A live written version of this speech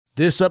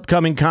This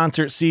upcoming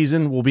concert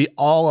season will be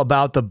all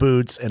about the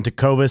boots, and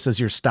Tecovas is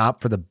your stop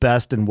for the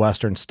best in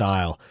Western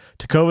style.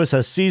 Tecovas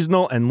has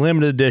seasonal and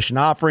limited edition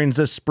offerings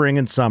this spring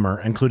and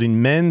summer,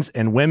 including men's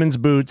and women's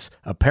boots,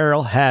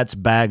 apparel, hats,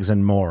 bags,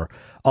 and more.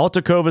 All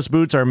Tecovas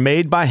boots are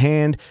made by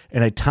hand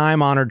in a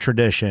time-honored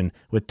tradition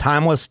with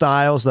timeless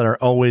styles that are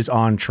always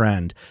on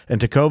trend. And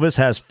Tecovas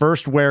has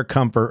first wear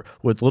comfort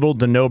with little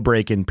to no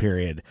break-in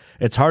period.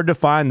 It's hard to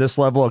find this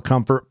level of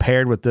comfort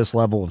paired with this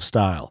level of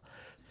style.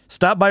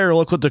 Stop by your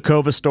local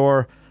Tecovas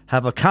store,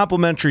 have a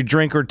complimentary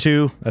drink or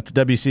two, that's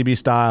WCB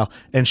style,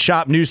 and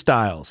shop new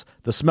styles.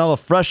 The smell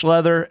of fresh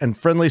leather and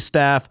friendly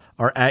staff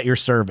are at your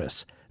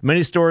service.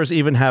 Many stores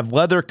even have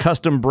leather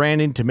custom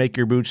branding to make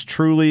your boots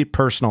truly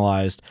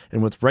personalized.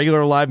 And with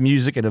regular live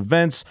music and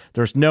events,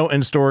 there's no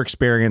in-store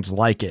experience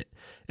like it.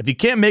 If you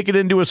can't make it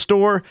into a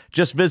store,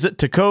 just visit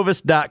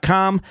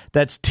tecovas.com.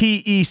 That's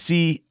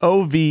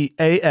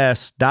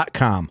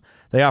TECOVAS.com.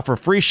 They offer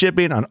free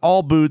shipping on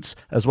all boots,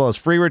 as well as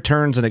free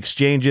returns and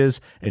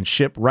exchanges, and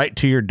ship right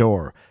to your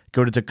door.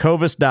 Go to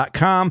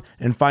tecovas.com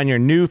and find your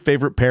new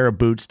favorite pair of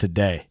boots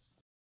today.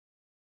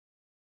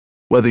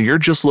 Whether you're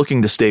just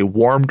looking to stay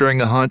warm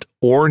during a hunt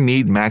or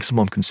need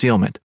maximum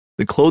concealment,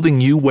 the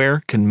clothing you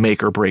wear can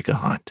make or break a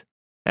hunt.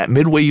 At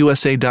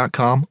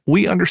MidwayUSA.com,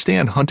 we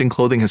understand hunting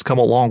clothing has come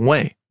a long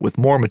way, with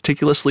more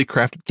meticulously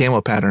crafted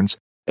camo patterns,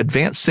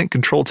 advanced scent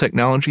control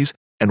technologies,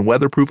 and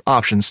weatherproof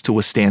options to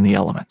withstand the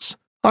elements.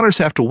 Hunters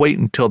have to wait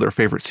until their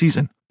favorite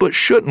season, but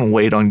shouldn't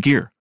wait on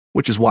gear,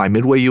 which is why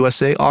Midway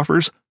USA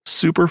offers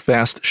super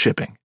fast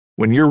shipping.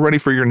 When you're ready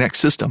for your next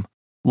system,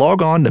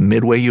 log on to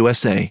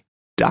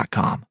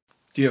MidwayUSA.com.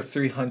 Do you have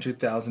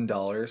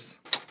 $300,000?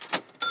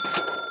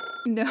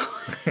 No,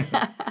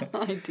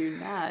 I do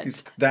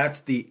not.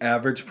 That's the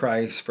average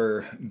price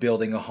for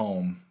building a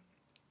home,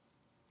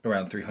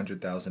 around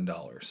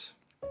 $300,000.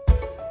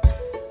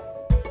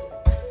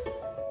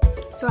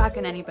 So how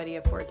can anybody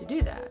afford to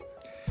do that?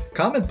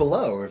 Comment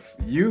below if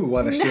you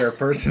want to share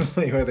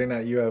personally whether or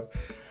not you have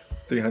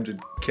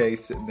 $300K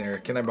sitting there.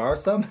 Can I borrow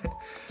some?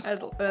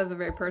 That was a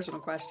very personal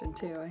question,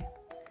 too.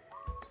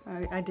 I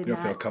did not. You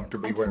don't feel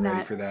comfortable? You weren't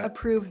ready for that?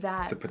 Approve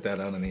that. To put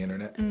that out on the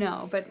internet?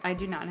 No, but I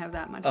do not have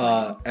that much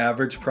money.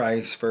 Average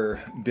price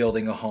for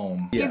building a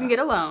home. You can get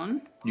a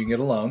loan. You can get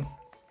a loan.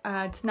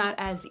 It's not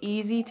as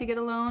easy to get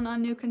a loan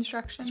on new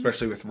construction.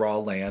 Especially with raw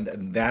land,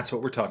 and that's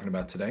what we're talking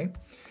about today.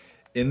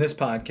 In this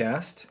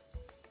podcast,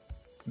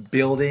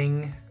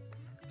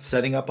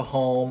 setting up a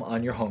home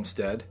on your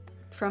homestead.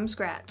 From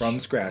scratch. From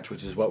scratch,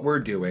 which is what we're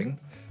doing.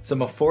 Some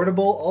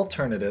affordable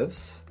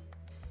alternatives,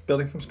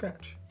 building from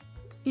scratch.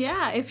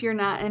 Yeah, if you're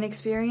not an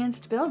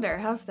experienced builder.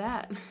 How's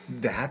that?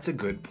 That's a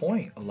good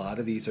point. A lot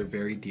of these are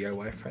very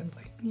DIY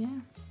friendly. Yeah.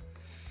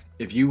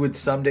 If you would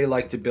someday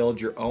like to build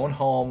your own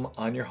home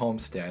on your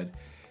homestead,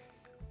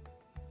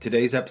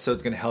 today's episode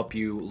is going to help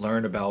you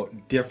learn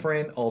about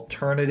different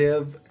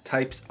alternative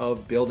types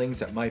of buildings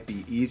that might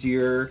be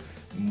easier,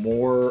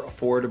 more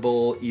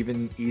affordable,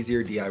 even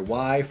easier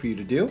DIY for you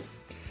to do.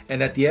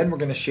 And at the end, we're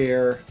going to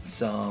share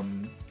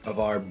some of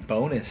our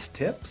bonus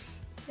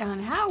tips on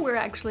how we're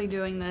actually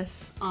doing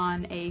this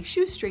on a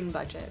shoestring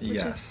budget,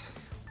 which is,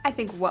 I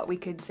think, what we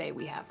could say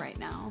we have right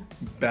now.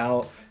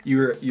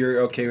 You're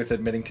okay with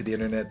admitting to the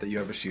internet that you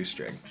have a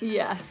shoestring?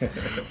 Yes.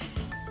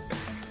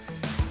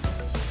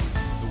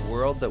 The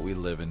world that we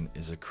live in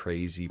is a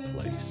crazy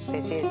place.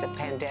 This is a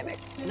pandemic.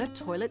 The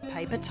toilet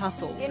paper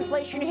tussle.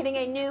 Inflation hitting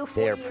a new...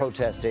 They're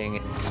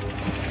protesting.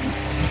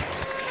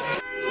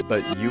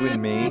 But you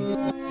and me,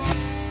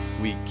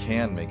 we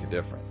can make a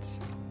difference.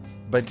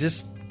 By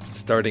just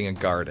starting a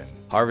garden,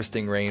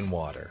 harvesting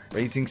rainwater,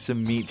 raising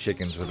some meat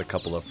chickens with a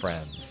couple of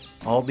friends.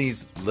 All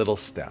these little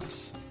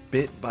steps,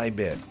 bit by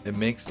bit, it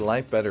makes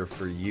life better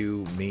for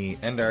you, me,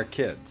 and our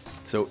kids.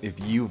 So if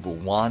you've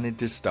wanted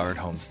to start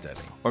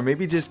homesteading, or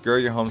maybe just grow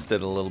your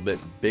homestead a little bit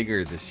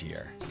bigger this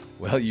year,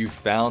 well, you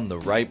found the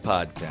right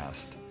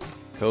podcast.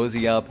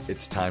 Cozy up,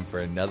 it's time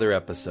for another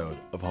episode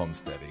of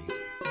Homesteading.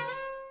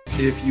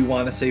 If you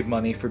want to save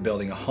money for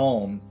building a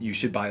home, you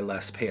should buy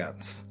less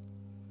pants.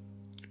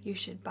 You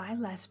should buy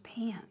less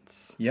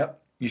pants.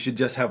 Yep. You should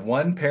just have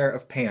one pair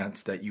of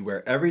pants that you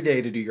wear every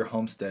day to do your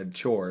homestead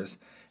chores,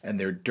 and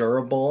they're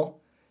durable,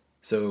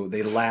 so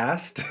they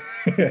last.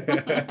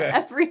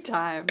 Every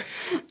time.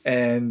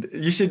 And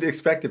you should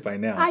expect it by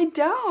now. I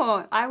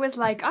don't. I was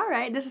like, all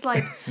right, this is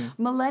like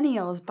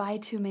millennials buy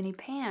too many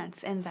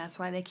pants, and that's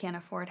why they can't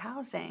afford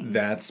housing.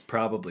 That's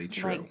probably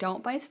true. Like,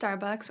 don't buy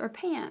Starbucks or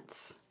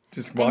pants.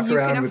 Just walk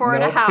around with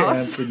no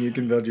pants and you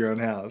can build your own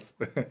house.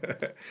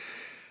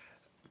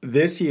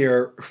 This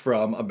year,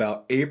 from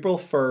about April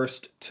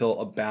 1st till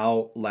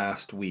about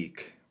last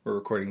week, we're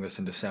recording this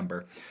in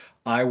December,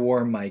 I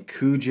wore my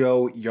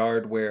Cujo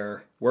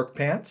Yardwear work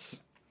pants.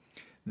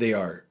 They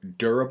are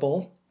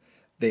durable.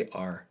 They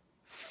are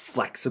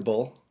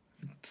flexible.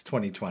 It's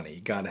 2020.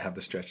 You got to have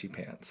the stretchy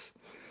pants.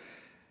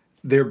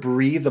 They're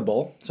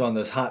breathable. So on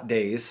those hot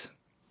days,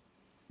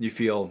 you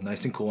feel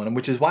nice and cool in them,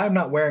 which is why I'm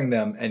not wearing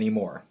them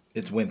anymore.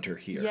 it's winter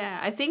here. Yeah,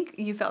 I think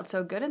you felt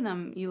so good in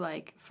them, you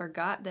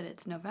forgot that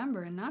it's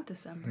November and not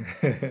December.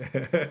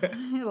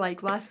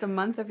 Lost a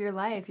month of your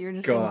life. You're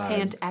just in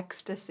pant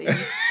ecstasy.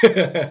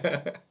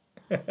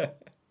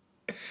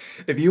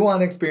 If you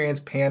want to experience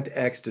pant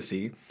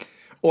ecstasy,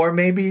 or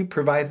maybe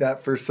provide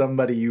that for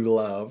somebody you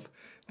love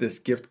this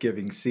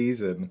gift-giving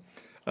season,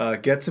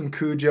 get some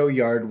Cujo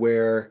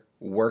Yardwear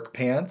work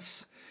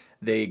pants.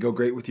 They go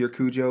great with your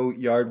Cujo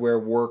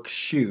Yardwear work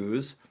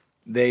shoes.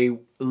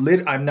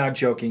 I'm not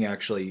joking,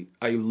 actually.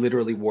 I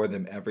literally wore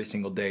them every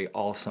single day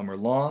all summer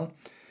long.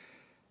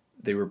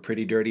 They were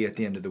pretty dirty at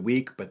the end of the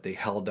week, but they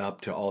held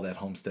up to all that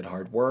homestead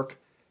hard work.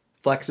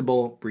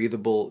 Flexible,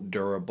 breathable,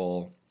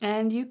 durable.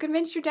 And you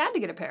convinced your dad to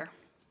get a pair.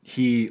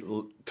 He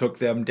took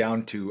them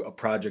down to a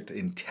project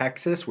in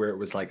Texas where it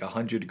was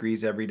 100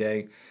 degrees every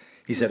day.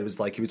 He said it was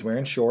like he was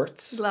wearing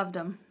shorts. Loved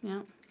them,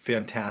 yeah.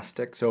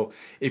 Fantastic. So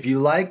if you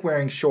like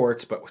wearing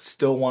shorts but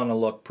still want to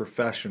look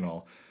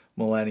professional,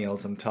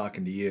 millennials, I'm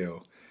talking to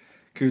you.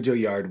 Cujo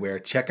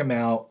Yardwear, check them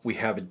out. We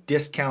have a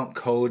discount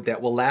code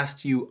that will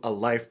last you a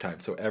lifetime.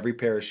 So every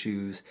pair of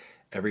shoes,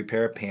 every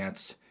pair of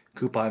pants,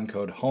 coupon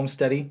code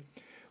HOMESTEADY.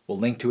 We'll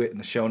link to it in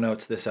the show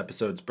notes. This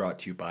episode's brought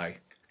to you by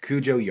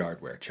Cujo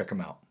Yardwear. Check them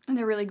out. And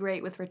they're really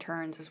great with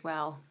returns as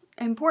well.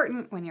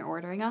 Important when you're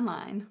ordering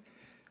online.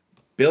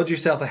 Build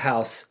yourself a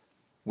house.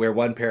 Wear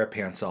one pair of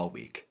pants all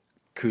week.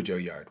 Cujo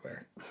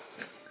Yardwear.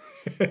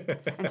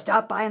 And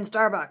stop buying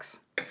Starbucks.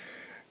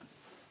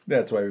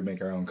 That's why we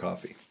make our own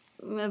coffee.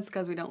 That's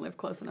because we don't live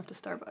close enough to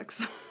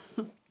Starbucks.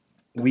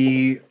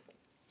 We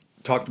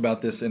talked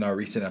about this in our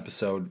recent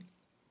episode.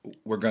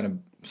 We're going to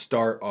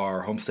start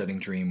our homesteading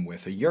dream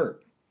with a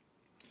yurt.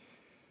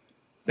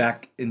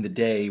 Back in the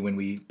day when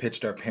we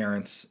pitched our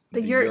parents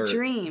the yurt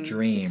dream.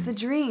 It's the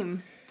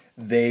dream.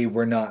 They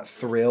were not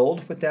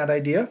thrilled with that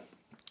idea.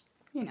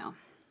 You know.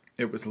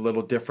 It was a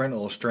little different, a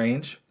little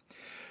strange.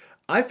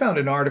 I found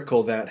an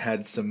article that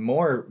had some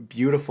more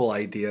beautiful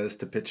ideas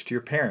to pitch to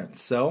your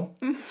parents. So,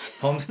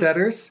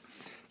 homesteaders,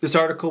 this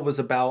article was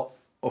about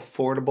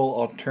affordable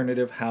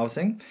alternative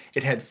housing.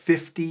 It had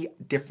 50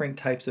 different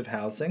types of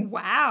housing.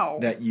 Wow.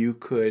 That you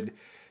could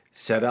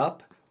set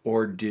up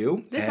or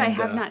do. This I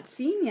have not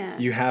seen yet.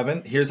 You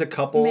haven't? Here's a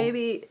couple.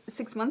 Maybe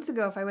 6 months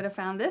ago, if I would have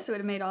found this, it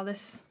would have made all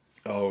this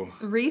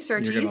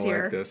research you're gonna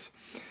easier. Like this.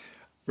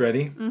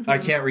 Ready? Mm-hmm. I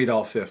can't read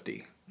all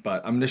 50,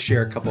 but I'm going to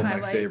share a couple of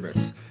my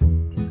favorites.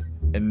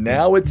 And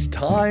now it's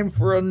time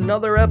for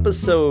another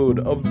episode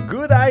of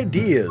Good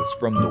Ideas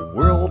from the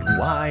World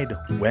Wide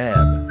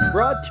Web.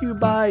 Brought to you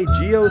by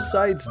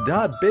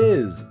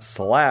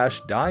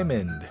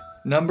geosites.biz/diamond.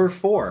 Number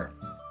 4.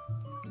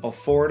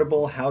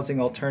 Affordable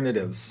housing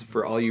alternatives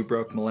for all you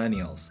broke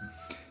millennials.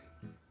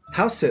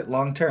 House sit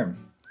long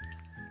term.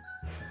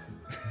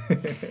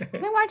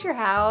 Can I watch your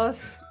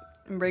house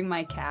and bring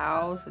my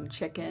cows and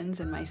chickens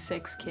and my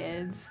 6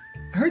 kids?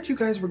 I heard you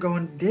guys were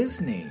going to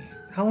Disney.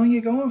 How long are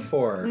you going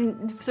for?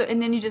 And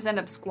then you just end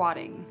up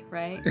squatting,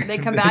 right? They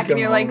come back and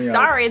you're like,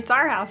 sorry, it's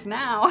our house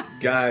now.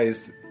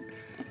 Guys.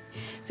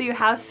 So you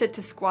house sit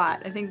to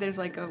squat. I think there's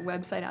a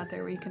website out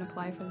there where you can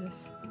apply for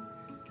this.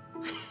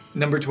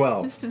 Number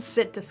 12. This is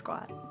sit to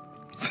squat.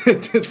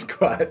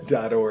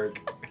 Sittosquat.org.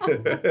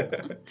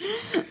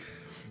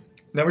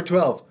 Number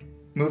 12.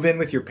 Move in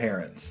with your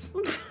parents.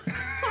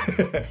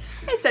 I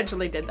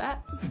essentially did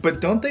that.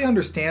 But don't they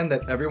understand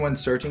that everyone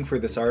searching for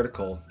this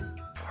article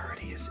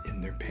already is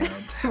in their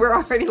parents' house? We're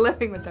already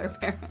living with our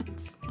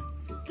parents.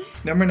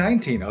 Number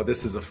 19. Oh,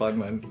 this is a fun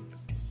one.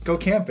 Go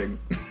camping.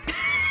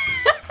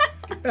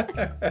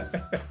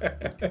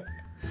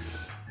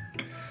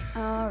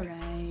 All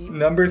right.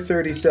 Number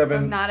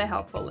 37. Not a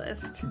helpful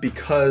list.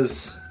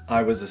 Because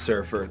I was a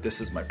surfer,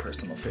 this is my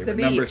personal favorite.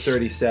 Number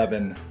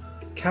 37.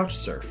 Couch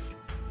surf.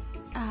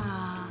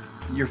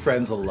 Your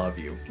friends will love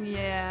you.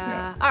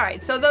 Yeah. All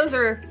right. So those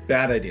are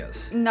bad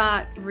ideas.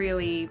 Not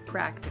really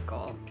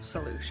practical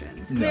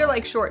solutions. No.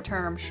 They're short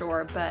term,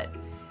 sure, but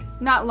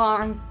not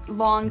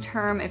long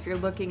term if you're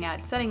looking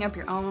at setting up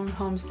your own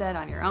homestead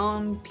on your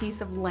own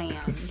piece of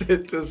land.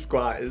 Sit to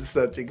squat is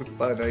such a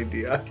fun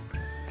idea.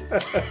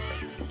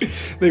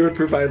 They would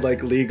provide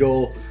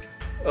legal,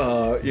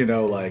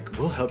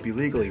 we'll help you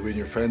legally when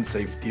your friends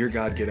say, "Dear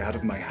God, get out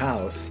of my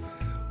house."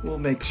 We'll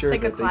make sure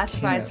that they can't.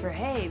 Classifieds for,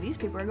 hey, these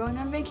people are going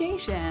on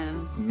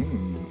vacation.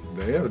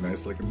 They have a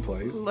nice looking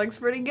place. Looks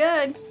pretty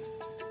good.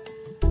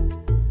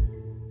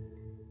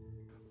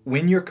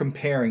 When you're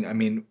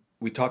comparing,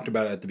 we talked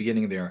about it at the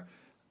beginning there,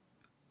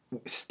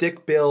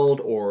 stick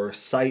build or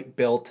site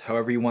built,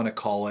 however you want to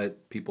call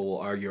it, people will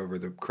argue over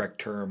the correct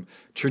term.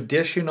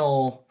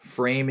 Traditional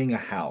framing a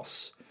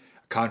house.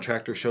 A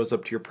contractor shows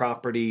up to your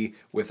property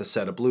with a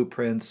set of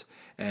blueprints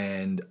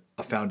and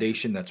a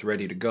foundation that's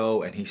ready to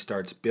go, and he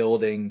starts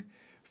building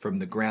from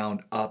the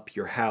ground up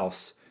your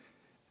house.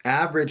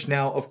 Average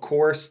now, of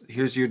course,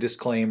 here's your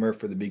disclaimer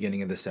for the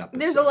beginning of this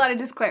episode. There's a lot of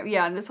disclaimer.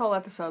 Yeah, in this whole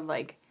episode,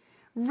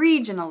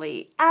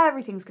 regionally,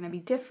 everything's going to be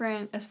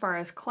different as far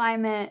as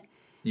climate.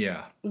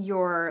 Yeah.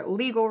 Your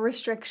legal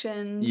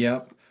restrictions.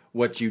 Yep.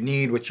 what you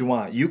need, what you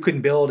want. You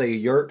can build a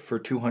yurt for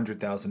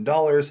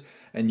 $200,000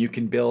 and you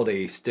can build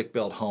a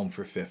stick-built home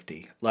for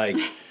 $50,000. Like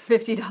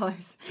 $50.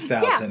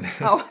 $1,000. Yeah.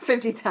 Oh,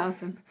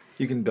 50,000.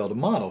 You can build a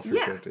model for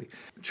Yeah.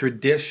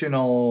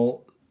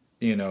 $50,000.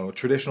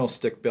 Traditional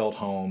stick-built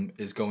home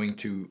is going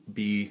to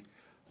be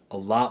a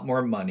lot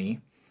more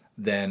money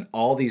than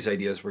all these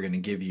ideas we're going to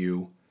give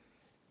you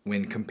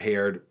when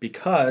compared,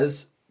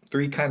 because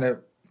three kind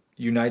of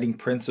uniting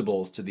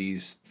principles to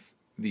these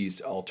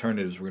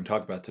alternatives we're going to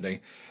talk about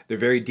today. They're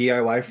very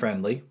DIY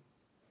friendly.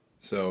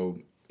 So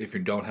if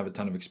you don't have a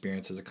ton of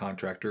experience as a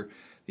contractor,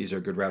 these are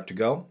a good route to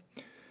go.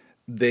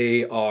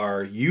 They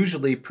are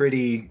usually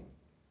pretty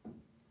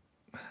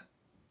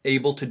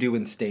able to do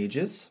in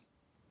stages,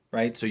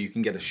 right? So you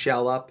can get a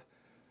shell up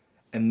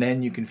and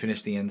then you can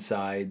finish the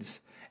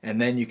insides and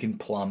then you can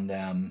plumb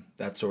them,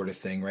 that sort of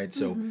thing, right?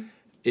 So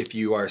if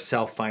you are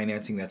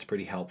self-financing, that's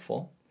pretty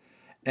helpful.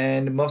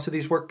 And most of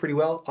these work pretty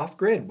well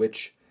off-grid,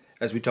 which,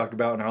 as we talked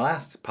about in our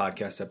last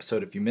podcast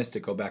episode, if you missed it,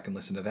 go back and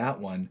listen to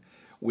that one.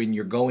 When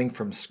you're going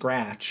from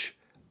scratch,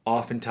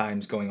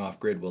 oftentimes going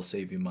off-grid will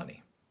save you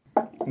money.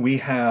 We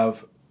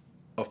have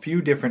a few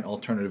different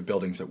alternative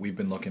buildings that we've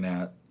been looking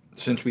at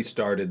since we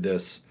started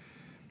this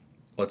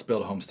Let's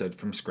Build a Homestead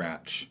from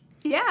Scratch.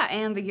 Yeah,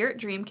 and the yurt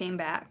dream came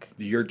back.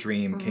 The yurt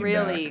dream came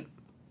really, back.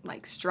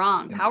 like,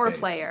 strong. In Power spades.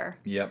 player.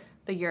 Yep.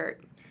 The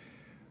yurt.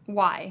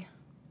 Why?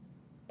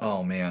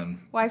 Oh,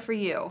 man. Why for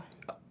you?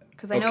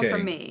 Because I know for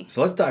me.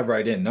 So let's dive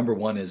right in. Number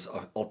one is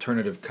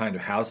alternative kind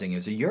of housing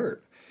is a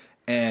yurt.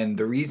 And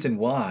the reason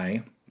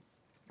why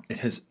it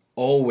has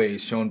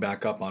always shown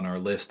back up on our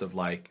list of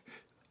like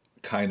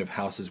kind of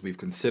houses we've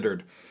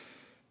considered,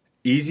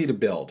 easy to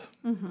build.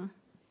 Mm-hmm.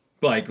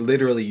 Like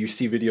literally you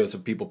see videos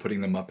of people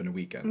putting them up in a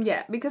weekend.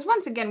 Yeah, because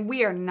once again,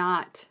 we are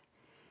not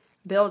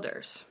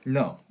builders.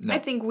 No. I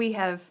think we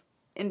have,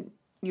 and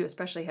you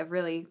especially have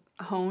really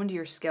honed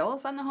your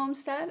skills on the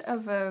homestead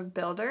of a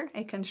builder,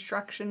 a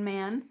construction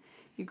man.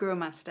 You grew a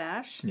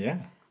mustache. Yeah.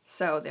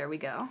 So there we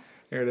go.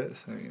 There it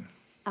is. I mean.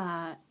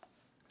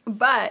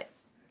 But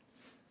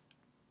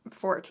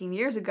 14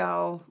 years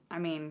ago, I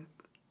mean,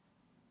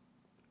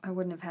 I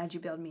wouldn't have had you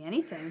build me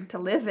anything to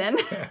live in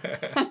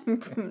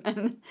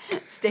and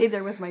stayed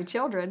there with my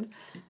children.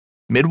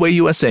 Midway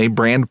USA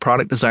brand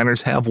product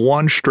designers have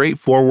one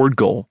straightforward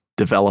goal: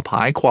 develop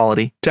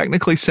high-quality,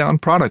 technically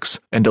sound products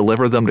and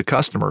deliver them to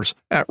customers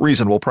at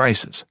reasonable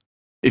prices.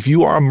 If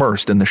you are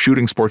immersed in the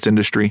shooting sports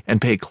industry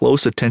and pay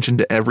close attention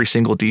to every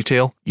single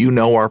detail, you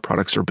know our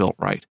products are built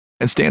right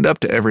and stand up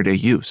to everyday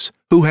use.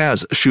 Who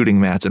has shooting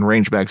mats and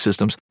range bag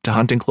systems to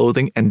hunting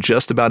clothing and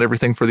just about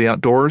everything for the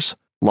outdoors?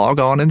 Log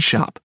on and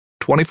shop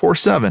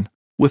 24/7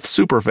 with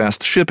super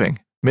fast shipping.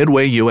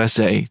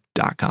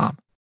 MidwayUSA.com.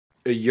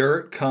 A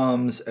yurt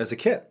comes as a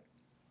kit.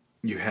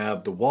 You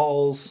have the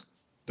walls,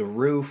 the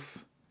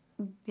roof.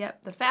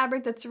 Yep, the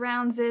fabric that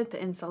surrounds it,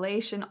 the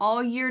insulation.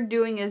 All you're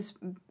doing is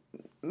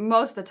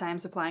most of the time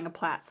supplying a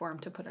platform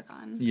to put it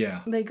on.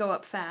 Yeah. They go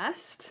up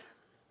fast,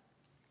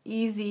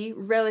 easy,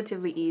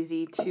 relatively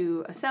easy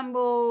to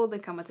assemble. They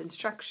come with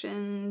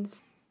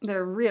instructions.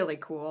 They're really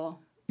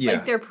cool. Yeah.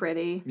 Like, they're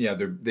pretty. Yeah,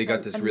 they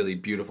got this really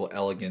beautiful,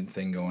 elegant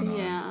thing going on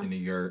Yeah. in a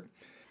yurt.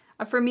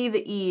 For me,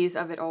 the ease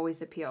of it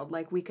always appealed.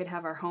 Like, we could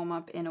have our home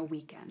up in a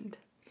weekend.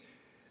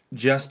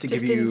 Just to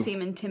Just give you... didn't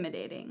seem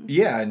intimidating.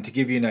 Yeah, and to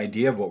give you an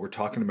idea of what we're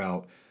talking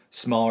about,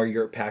 smaller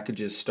yurt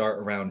packages start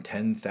around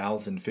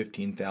 $10,000,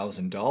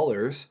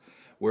 $15,000,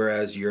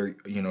 whereas your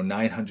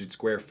 900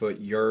 square foot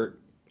yurt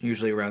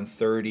usually around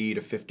 $30,000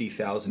 to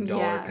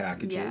 $50,000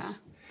 packages.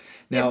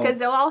 Yeah, Now, because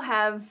they'll all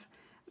have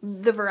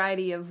the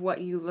variety of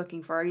what you're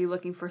looking for. Are you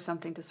looking for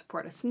something to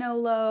support a snow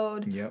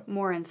load? Yep.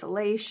 More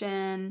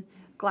insulation,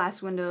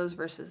 glass windows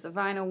versus the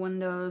vinyl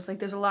windows. Like,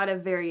 there's a lot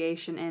of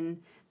variation in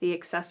the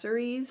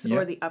accessories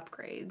or Yep. the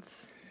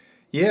upgrades.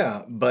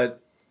 yeah,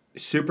 but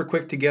super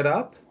quick to get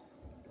up,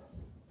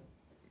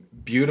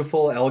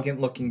 beautiful, elegant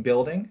looking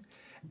building,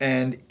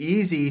 and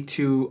easy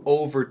to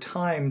over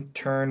time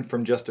turn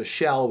from just a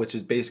shell, which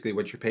is basically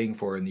what you're paying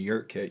for in the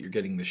yurt kit. You're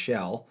getting the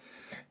shell.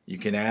 You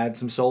can add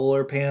some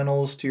solar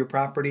panels to your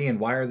property and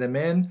wire them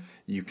in.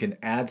 You can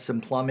add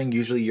some plumbing.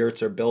 Usually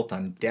yurts are built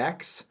on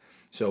decks,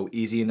 so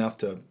easy enough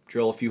to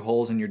drill a few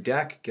holes in your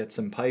deck, get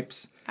some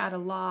pipes, Add a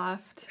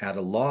loft. add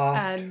a loft.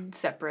 Add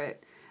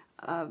separate,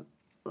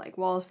 like,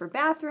 walls for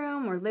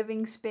bathroom or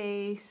living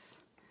space.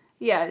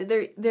 Yeah,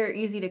 they're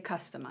easy to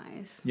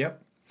customize.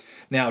 Yep.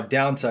 Now,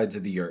 downsides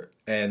of the yurt,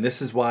 and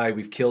this is why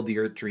we've killed the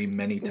yurt dream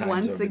many times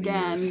Once over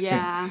again, the years.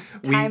 yeah.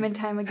 Time and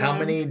time again. How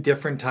many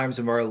different times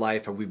of our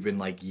life have we been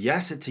like,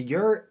 yes, it's a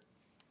yurt,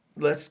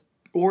 let's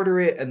order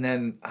it, and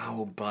then,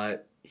 oh,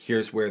 but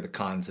here's where the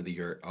cons of the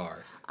yurt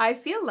are. I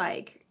feel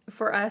like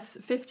for us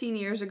 15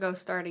 years ago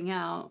starting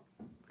out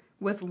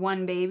with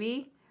one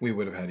baby, We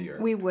would have had a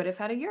yurt. we would have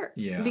had a yurt.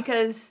 Yeah.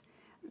 Because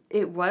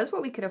it was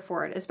what we could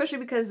afford, especially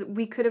because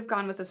we could have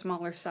gone with a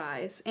smaller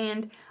size.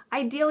 And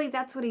ideally,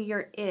 that's what a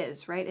yurt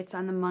is, right? It's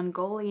on the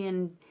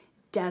Mongolian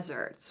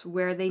deserts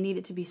where they need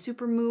it to be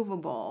super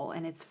movable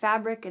and it's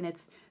fabric and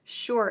it's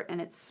short and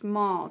it's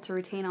small to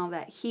retain all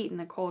that heat in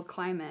the cold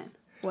climate.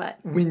 What?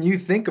 When you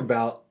think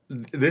about,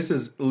 this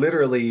is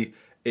literally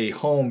a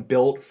home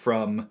built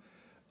from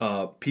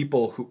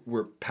people who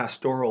were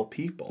pastoral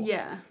people.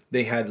 Yeah.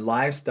 They had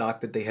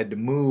livestock that they had to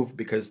move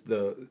because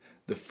the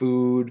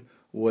food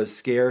was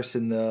scarce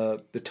in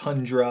the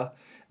tundra.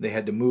 They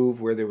had to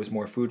move where there was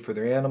more food for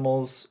their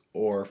animals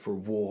or for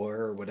war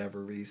or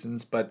whatever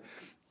reasons. But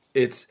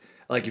it's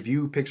like, if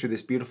you picture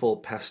this beautiful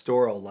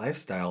pastoral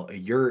lifestyle, a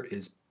yurt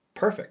is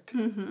perfect.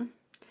 Mm-hmm.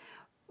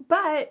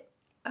 But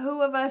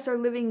who of us are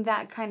living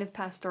that kind of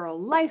pastoral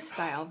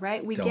lifestyle,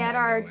 right? We get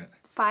our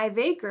 5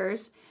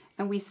 acres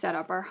and we set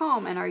up our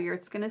home and our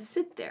yurt's going to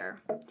sit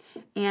there.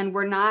 And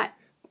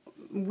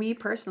we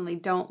personally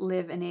don't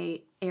live in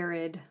a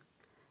arid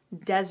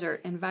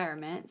desert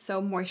environment,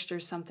 so moisture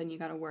is something you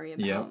got to worry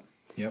about.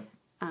 Yep.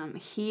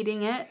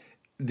 Heating it.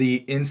 The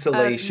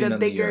insulation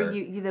of the yurt.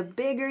 The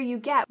bigger you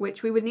get,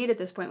 which we would need at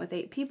this point with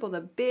 8 people,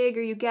 the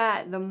bigger you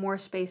get, the more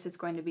space it's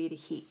going to be to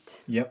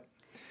heat. Yep.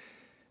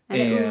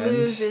 And it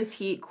loses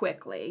heat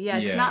quickly. Yeah,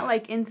 it's not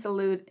like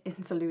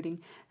insulating.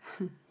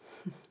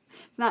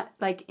 It's not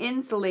like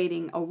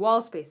insulating a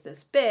wall space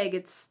this big.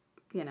 It's,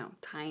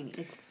 tiny.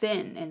 It's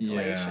thin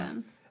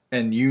insulation. Yeah.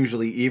 And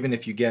usually, even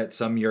if you get,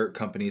 some yurt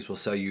companies will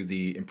sell you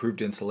the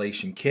improved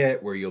insulation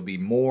kit where you'll be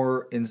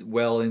more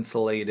well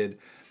insulated.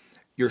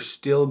 You're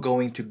still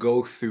going to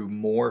go through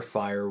more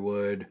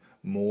firewood,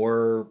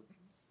 more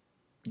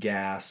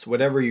gas,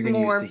 whatever you're going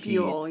to use to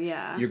fuel, heat.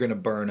 Yeah. You're going to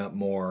burn up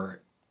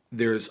more.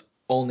 There's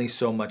only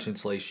so much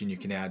insulation you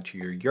can add to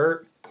your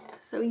yurt.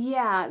 So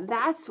yeah,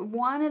 that's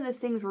one of the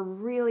things we're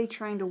really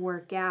trying to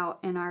work out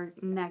in our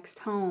next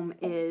home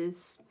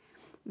is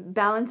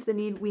balance the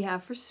need we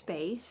have for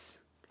space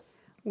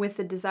with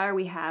the desire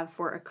we have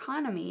for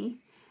economy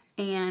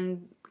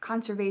and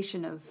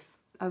conservation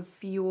of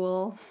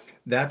fuel.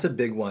 That's a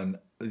big one.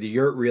 The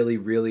yurt really,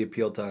 really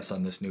appealed to us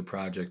on this new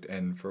project,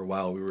 and for a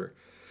while we were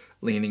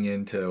leaning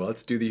into,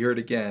 let's do the yurt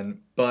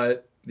again.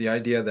 But the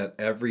idea that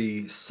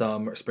every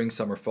spring,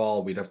 summer,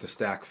 fall, we'd have to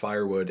stack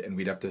firewood and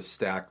we'd have to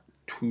stack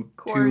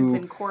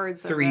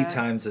cords 3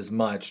 times as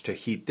much to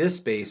heat this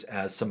space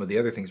as some of the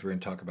other things we're going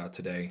to talk about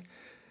today.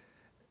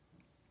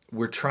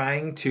 We're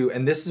trying to,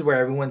 and this is where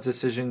everyone's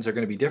decisions are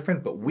going to be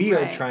different, but we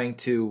are trying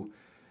to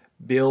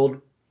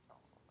build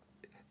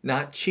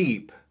not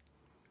cheap.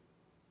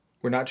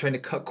 We're not trying to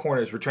cut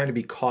corners. We're trying to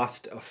be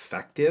cost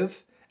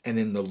effective. And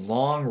in the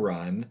long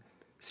run,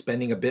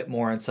 spending a bit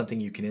more on something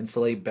you can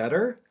insulate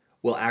better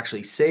will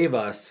actually save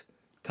us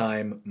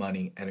time,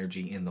 money,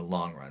 energy in the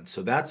long run.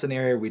 So that's an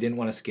area we didn't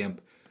want to skimp.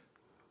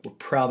 We're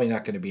probably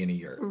not going to be in a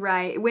yurt.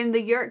 Right. When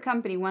the yurt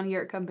company, one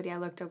yurt company I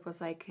looked up was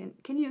like,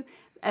 can you,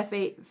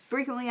 F8,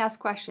 frequently asked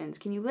questions,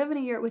 can you live in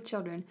a yurt with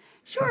children?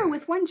 Sure,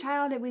 with one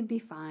child it would be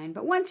fine.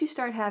 But once you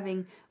start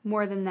having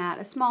more than that,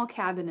 a small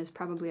cabin is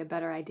probably a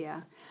better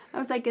idea. I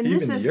was like, and Even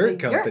this is the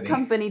yurt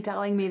company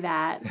telling me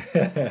that.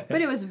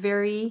 But it was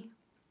very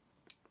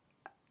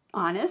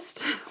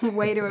honest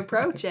way to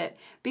approach it.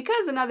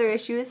 Because another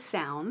issue is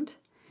sound.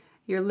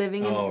 You're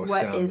living in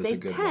what is a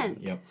tent.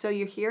 Yep. So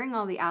you're hearing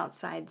all the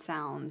outside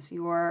sounds.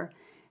 You're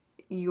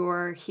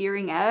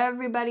hearing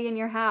everybody in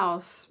your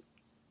house,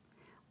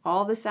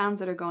 all the sounds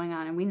that are going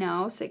on. And we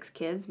know 6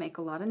 kids make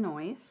a lot of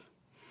noise.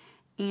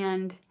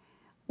 And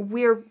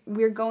we're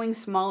going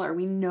smaller.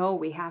 We know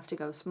we have to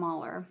go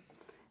smaller.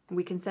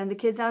 We can send the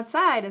kids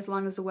outside as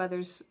long as the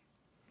weather's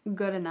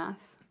good enough.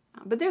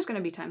 But there's going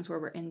to be times where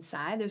we're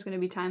inside. There's going to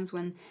be times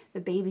when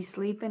the baby's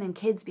sleeping and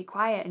kids be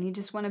quiet. And you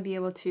just want to be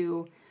able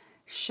to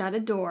shut a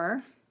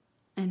door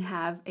and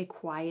have a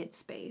quiet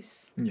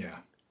space. Yeah.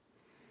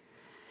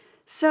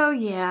 So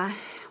yeah,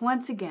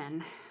 once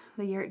again,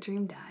 the yurt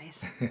dream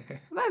dies.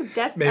 A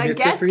guest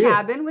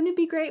cabin, wouldn't it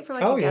be great for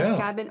a guest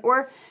cabin?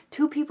 Or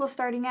 2 people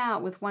starting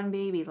out with 1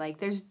 baby. Like,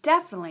 there's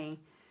definitely,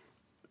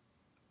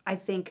 I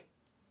think,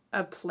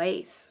 a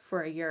place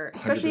for a yurt,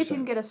 especially 100%. if you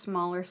can get a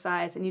smaller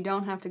size and you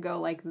don't have to go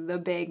like the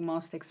big,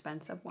 most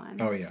expensive one.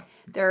 Oh yeah.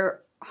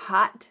 They're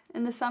hot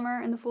in the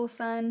summer in the full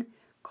sun,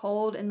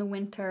 cold in the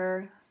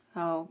winter.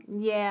 So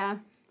yeah,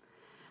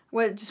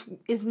 it just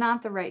is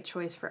not the right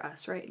choice for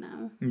us right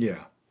now.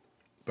 Yeah,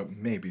 but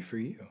maybe for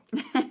you.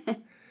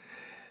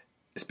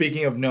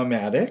 Speaking of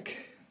nomadic,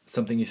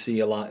 something you see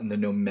a lot in the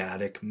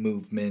nomadic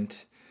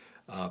movement,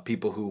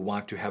 people who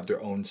want to have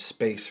their own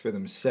space for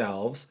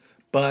themselves,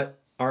 but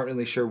aren't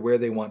really sure where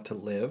they want to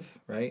live,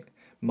 right?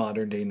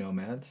 Modern day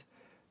nomads.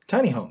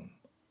 Tiny home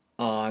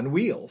on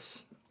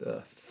wheels.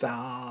 The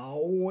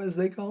THOW, as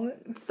they call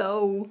it?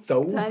 THOW.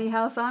 Tiny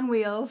house on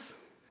wheels.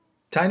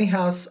 Tiny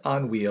house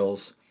on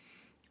wheels.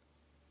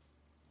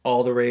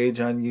 All the rage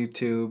on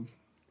YouTube.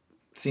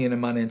 Seeing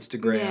them on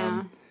Instagram.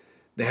 Yeah.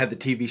 They had the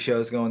TV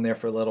shows going there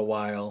for a little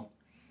while.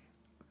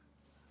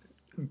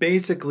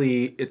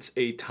 Basically, it's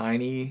a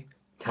tiny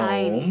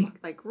home.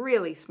 Like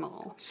really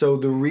small. So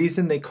the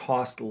reason they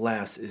cost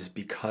less is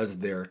because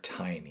they're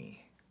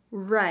tiny.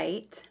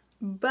 Right.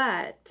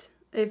 But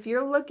if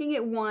you're looking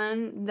at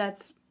one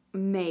that's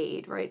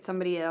made, right?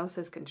 Somebody else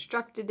has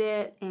constructed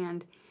it,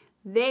 and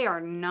they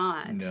are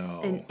not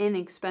an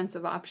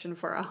inexpensive option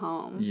for a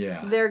home.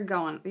 Yeah.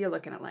 You're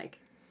looking at like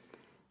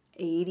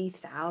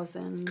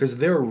 $80,000. Because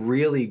they're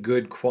really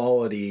good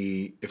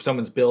quality. If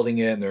someone's building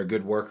it and they're a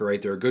good worker,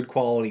 right? They're a good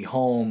quality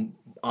home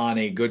on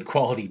a good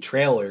quality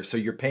trailer. So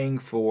you're paying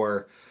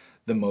for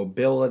the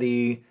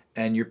mobility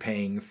and you're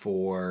paying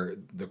for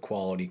the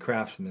quality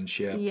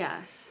craftsmanship.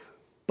 Yes.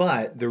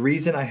 But the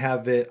reason I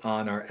have it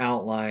on our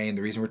outline,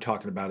 the reason we're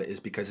talking about it is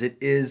because it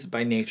is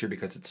by nature,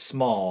 because it's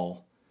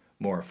small,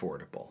 more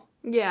affordable.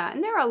 Yeah,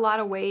 and there are a lot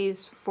of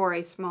ways for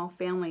a small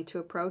family to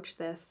approach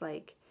this,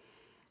 like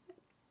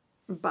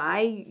buy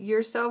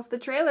yourself the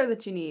trailer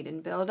that you need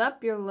and build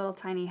up your little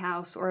tiny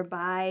house, or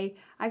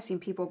I've seen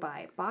people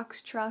buy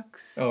box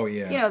trucks. Oh,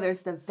 yeah.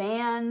 There's the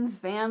van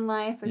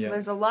life. Yeah.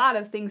 There's a lot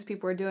of things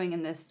people are doing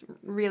in this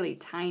really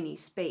tiny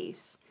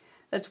space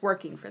that's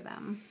working for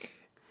them.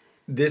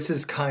 This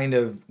is kind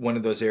of one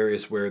of those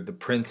areas where the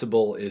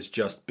principle is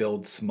just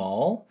build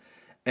small.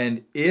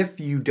 And if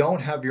you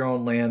don't have your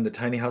own land, the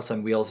tiny house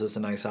on wheels is a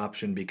nice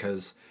option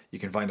because you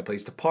can find a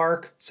place to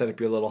park, set up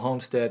your little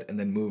homestead, and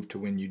then move to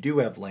when you do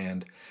have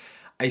land.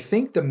 I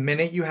think the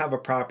minute you have a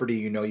property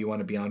you know you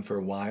want to be on for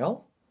a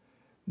while,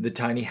 the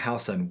tiny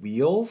house on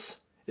wheels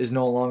is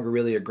no longer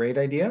really a great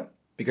idea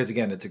because,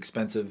 again, it's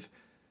expensive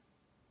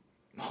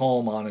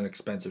home on an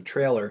expensive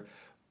trailer.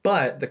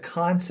 But the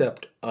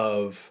concept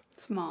of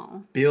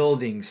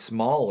building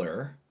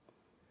smaller,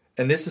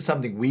 and this is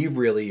something we've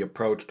really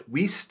approached.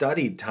 We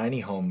studied tiny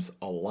homes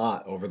a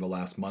lot over the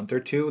last month or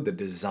two, the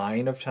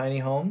design of tiny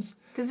homes.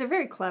 Because they're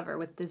very clever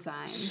with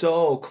design.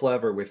 So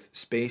clever with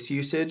space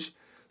usage.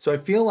 So I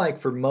feel like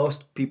for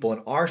most people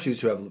in our shoes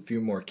who have a few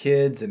more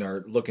kids and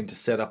are looking to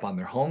set up on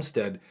their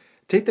homestead,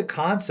 take the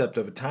concept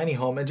of a tiny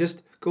home and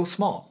just go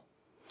small.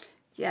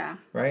 Yeah.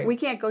 Right? We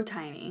can't go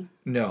tiny.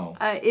 No.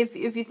 If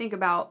you think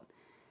about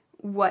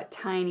what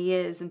tiny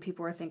is, and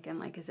people are thinking,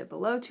 like, is it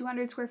below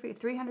 200 square feet,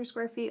 300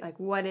 square feet? Like,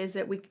 what is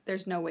it?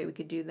 There's no way we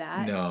could do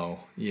that. No,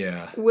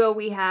 yeah. Will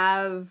we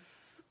have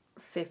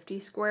 50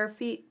 square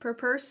feet per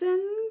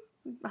person?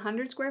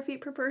 100 square feet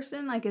per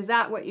person? Like, is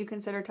that what you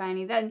consider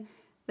tiny? Then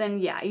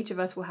yeah, each of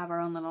us will have our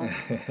own little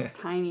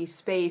tiny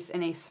space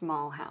in a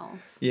small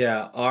house.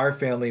 Yeah, our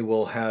family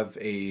will have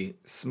a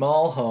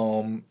small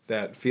home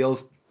that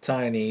feels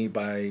tiny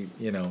by,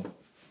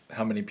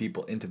 how many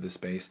people into the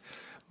space.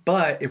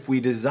 But if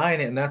we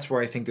design it, and that's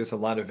where I think there's a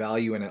lot of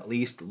value in at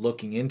least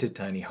looking into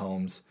tiny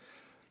homes,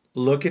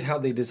 look at how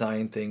they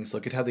design things,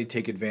 look at how they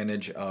take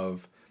advantage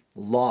of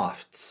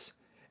lofts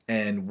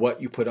and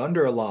what you put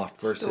under a loft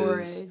versus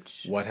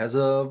storage. What has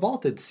a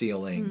vaulted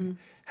ceiling.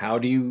 How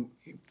do you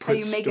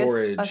put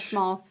storage? Make a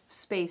small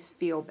space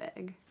feel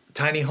big.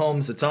 Tiny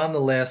homes, it's on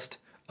the list.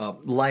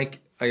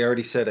 Like I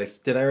already said,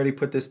 did I already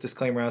put this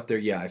disclaimer out there?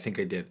 Yeah, I think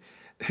I did.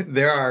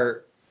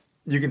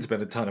 You can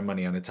spend a ton of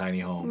money on a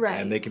tiny home,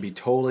 right, and they can be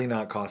totally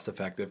not cost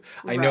effective.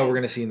 I know we're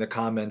going to see in the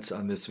comments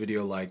on this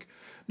video like,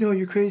 no,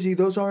 you're crazy.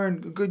 Those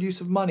aren't a good use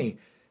of money.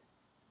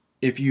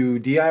 If you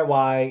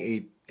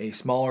DIY a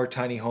smaller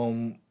tiny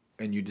home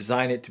and you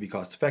design it to be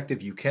cost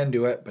effective, you can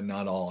do it, but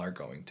not all are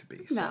going to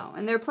be. So. No,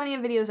 and there are plenty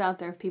of videos out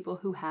there of people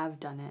who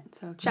have done it.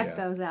 So check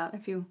those out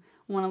if you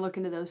want to look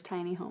into those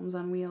tiny homes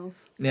on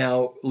wheels.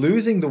 Now,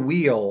 losing the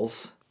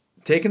wheels,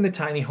 taking the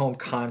tiny home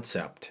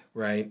concept,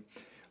 right?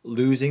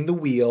 Losing the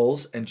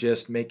wheels and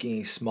just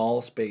making a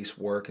small space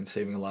work and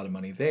saving a lot of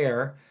money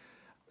there.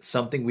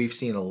 Something we've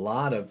seen a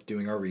lot of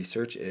doing our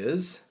research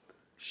is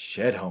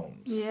shed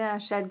homes. Yeah,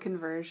 shed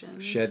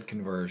conversions. Shed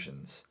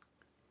conversions.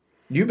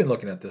 You've been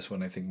looking at this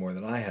one, I think, more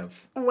than I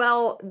have.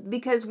 Well,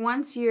 because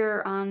once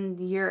you're on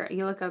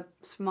you look up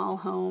small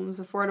homes,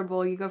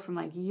 affordable, you go from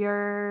like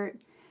yurt,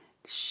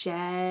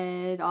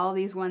 shed, all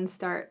these ones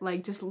start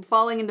like just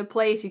falling into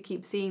place. You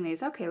keep seeing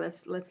these. Okay,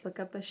 let's look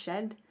up a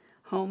shed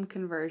home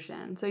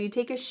conversion. So you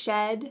take a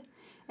shed.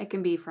 It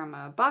can be from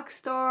a box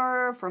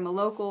store, from a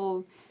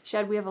local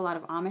shed. We have a lot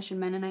of Amish and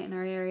Mennonite in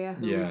our area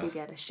who we could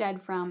get a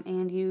shed from,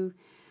 and you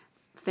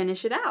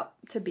finish it out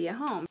to be a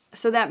home.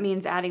 So that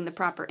means adding the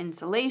proper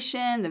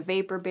insulation, the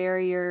vapor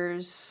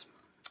barriers.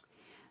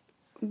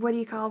 What do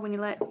you call when you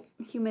let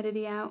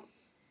humidity out?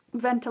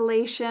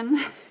 Ventilation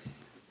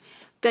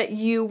that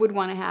you would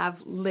want to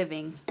have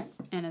living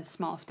in a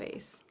small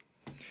space.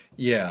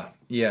 Yeah.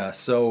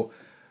 So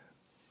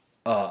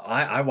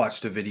I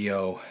watched a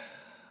video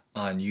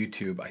on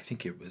YouTube. I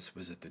think it was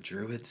it the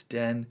Druid's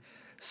Den?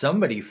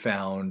 Somebody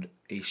found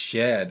a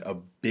shed, a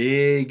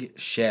big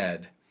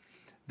shed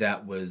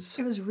that was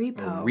It was repo.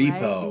 A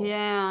repo. Right?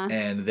 Yeah.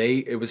 And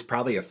it was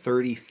probably a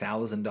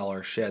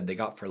 $30,000 shed they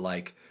got for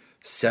like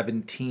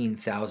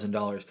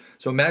 $17,000.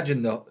 So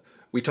imagine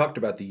we talked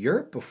about the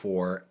yurt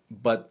before,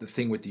 but the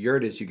thing with the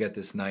yurt is you get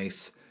this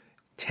nice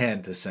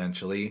tent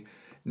essentially.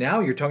 Now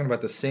you're talking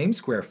about the same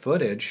square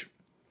footage,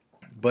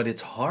 but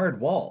it's hard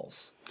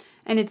walls.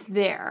 And it's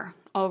there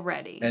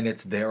already.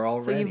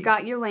 So you've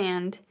got your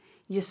land.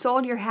 You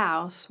sold your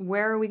house.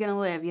 Where are we going to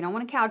live? You don't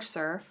want to couch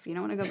surf. You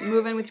don't want to go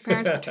move in with your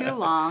parents for too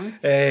long.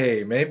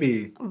 Hey,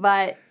 maybe.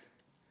 But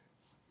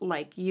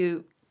like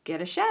you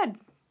get a shed,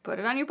 put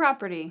it on your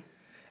property.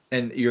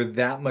 And you're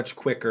that much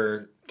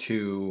quicker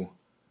to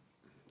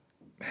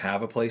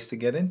have a place to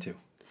get into.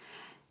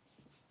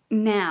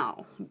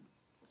 Now,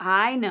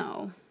 I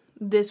know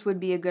this would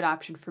be a good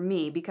option for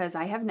me because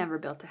I have never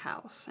built a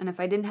house. And if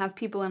I didn't have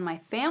people in my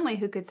family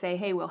who could say,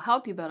 hey, we'll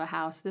help you build a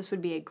house, this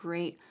would be a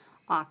great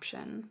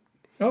option.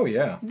 Oh,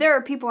 yeah. There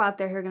are people out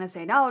there who are going to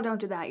say, no, don't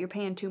do that. You're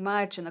paying too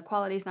much and the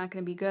quality's not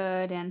going to be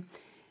good. And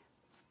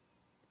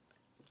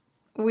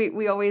we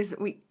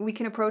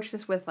can approach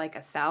this with like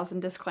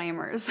 1,000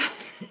 disclaimers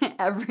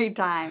every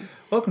time.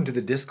 Welcome to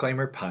the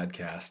Disclaimer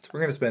Podcast. We're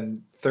going to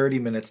spend 30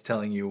 minutes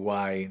telling you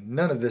why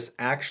none of this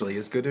actually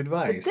is good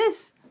advice. But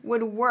this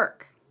would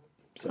work.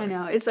 Sorry. I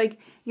know. It's like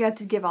you have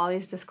to give all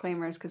these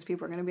disclaimers because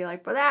people are going to be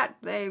like, well,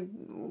 they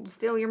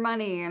steal your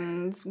money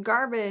and it's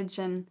garbage,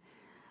 and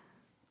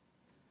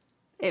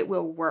it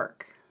will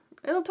work.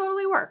 It'll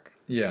totally work.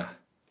 Yeah.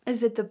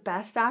 Is it the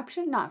best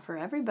option? Not for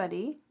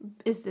everybody.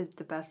 Is it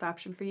the best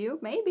option for you?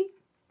 Maybe.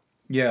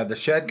 Yeah, the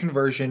shed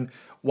conversion,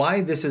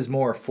 why this is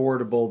more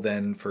affordable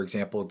than, for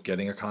example,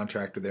 getting a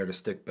contractor there to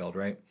stick build,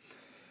 right?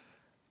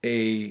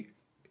 We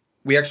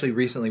actually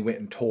recently went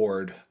and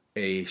toured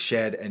a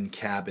shed and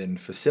cabin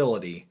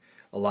facility.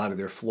 A lot of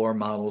their floor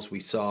models we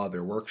saw,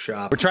 their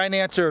workshop. We're trying to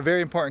answer a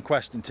very important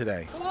question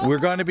today. We're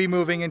going to be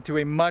moving into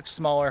a much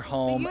smaller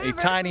home, a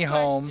tiny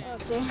home.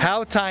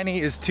 How tiny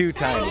is too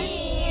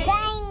tiny?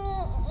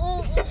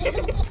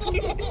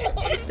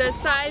 Does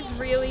size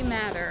really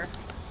matter?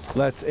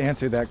 Let's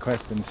answer that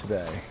question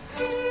today.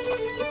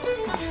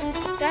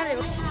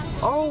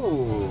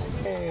 Oh,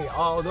 hey,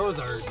 oh, those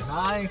are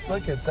nice.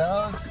 Look at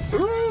those.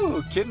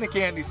 Ooh, kid in a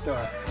candy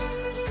store.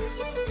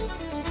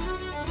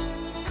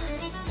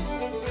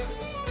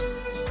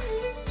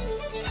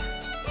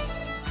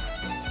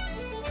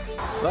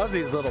 Love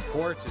these little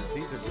porches.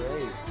 These are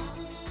great.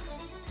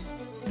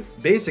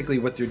 Basically,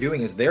 what they're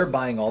doing is they're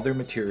buying all their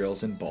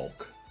materials in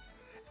bulk.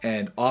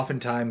 And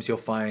oftentimes you'll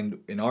find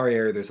in our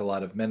area there's a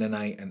lot of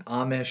Mennonite and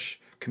Amish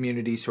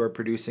communities who are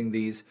producing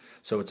these.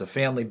 So it's a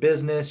family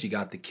business. You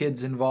got the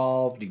kids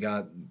involved. You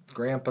got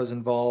grandpas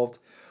involved.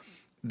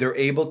 They're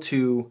able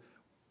to,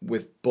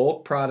 with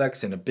bulk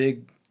products and a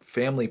big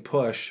family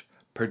push,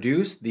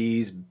 produce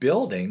these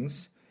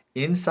buildings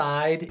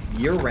inside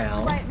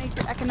year-round. Right, make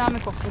it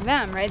economical for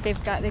them, right? They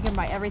can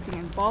buy everything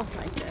in bulk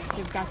like this.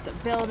 They've got the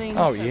building.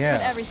 Oh, to yeah.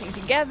 Put everything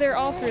together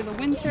all through the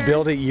winter.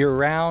 Build it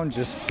year-round.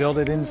 Just build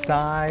it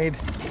inside.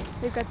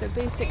 They've got their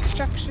basic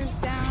structures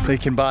down. They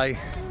can buy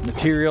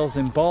materials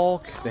in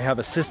bulk. They have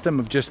a system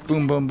of just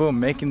boom, boom, boom,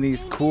 making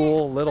these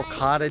cool little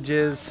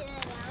cottages.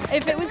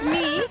 If it was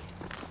me,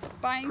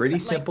 buying Pretty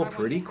something simple, like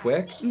pretty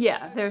quick.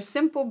 Yeah, they're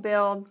simple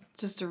build,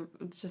 just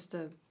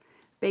a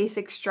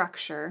basic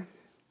structure.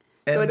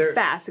 And So it's they're-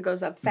 fast. It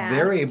goes up fast.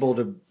 They're able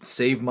to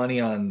save money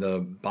on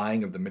the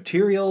buying of the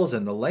materials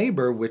and the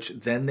labor, which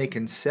then they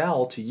can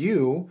sell to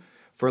you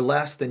for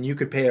less than you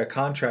could pay a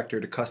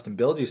contractor to custom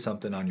build you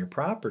something on your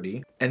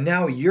property. And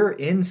now you're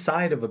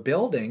inside of a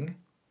building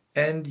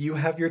and you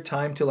have your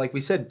time to, like we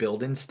said,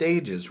 build in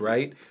stages,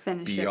 right?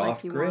 Finish Be it like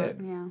off you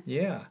grid. want,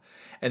 Yeah.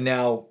 And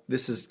now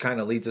this is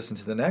kind of leads us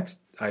into the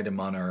next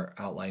item on our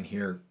outline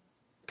here,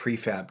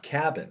 prefab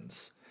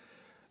cabins.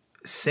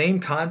 Same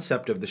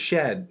concept of the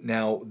shed.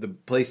 Now, the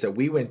place that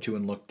we went to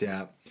and looked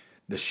at,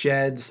 the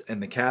sheds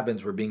and the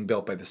cabins were being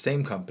built by the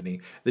same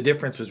company. The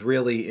difference was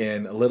really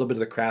in a little bit of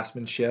the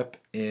craftsmanship.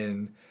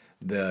 In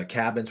the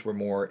cabins were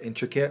more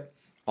intricate.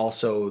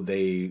 Also,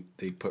 they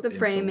put The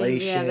framing,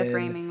 insulation. yeah, the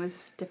framing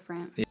was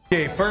different.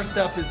 Okay, first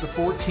up is the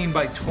 14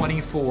 by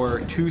 24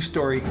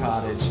 two-story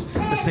cottage.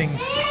 This thing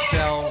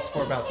sells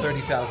for about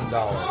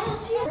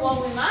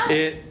 $30,000.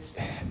 It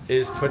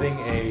is putting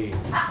a,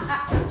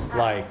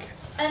 like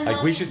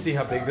we should see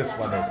how big this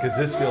one is because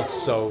this feels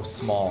so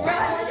small.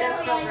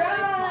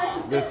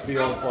 This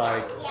feels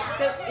like,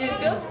 It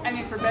feels, I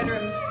mean, for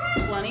bedrooms,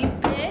 plenty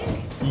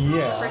big.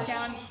 yeah. For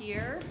down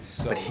here.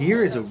 But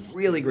here is a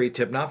really great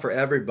tip, not for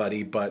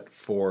everybody, but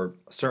for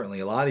certainly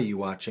a lot of you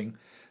watching.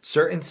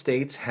 Certain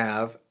states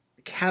have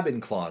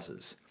cabin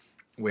clauses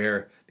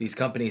where these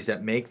companies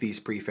that make these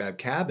prefab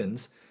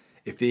cabins,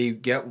 if you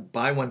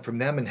buy one from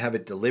them and have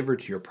it delivered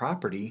to your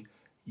property,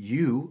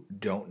 you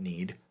don't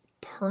need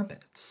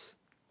permits.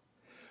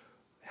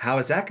 How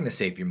is that going to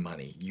save you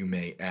money, you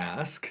may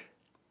ask?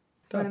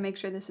 I want to make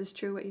sure this is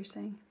true, what you're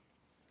saying.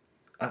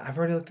 I've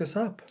already looked this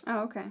up.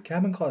 Oh, okay.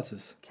 Cabin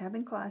clauses.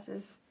 Cabin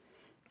clauses.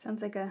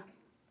 Sounds like a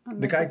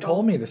The guy mythical-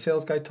 told me, the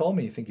sales guy told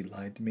me. You think he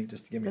lied to me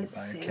just to get me the to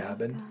buy a sales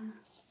cabin? guy.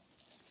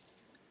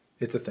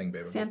 It's a thing,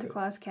 baby. Santa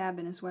Claus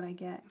cabin is what I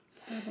get.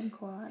 Cabin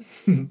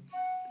clause.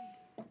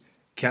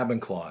 Cabin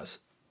clause.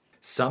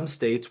 Some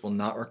states will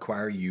not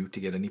require you to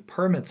get any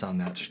permits on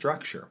that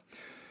structure.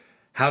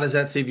 How does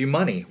that save you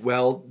money?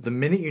 Well, the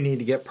minute you need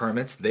to get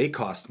permits, they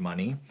cost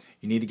money.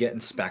 You need to get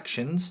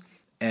inspections.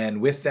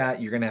 And with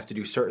that, you're going to have to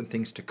do certain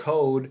things to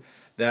code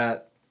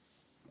that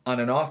on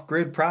an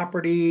off-grid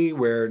property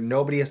where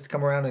nobody has to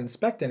come around and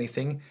inspect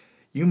anything,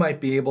 you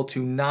might be able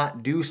to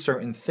not do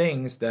certain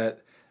things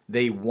that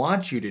they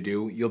want you to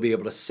do, you'll be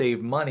able to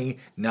save money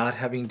not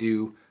having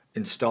to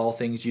install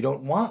things you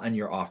don't want on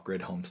your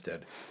off-grid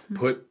homestead.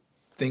 Put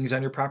things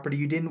on your property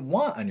you didn't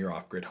want on your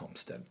off-grid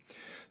homestead.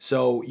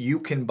 So you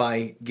can,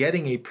 by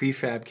getting a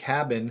prefab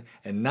cabin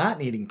and not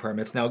needing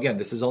permits, now again,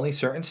 this is only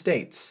certain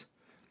states.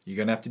 You're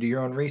going to have to do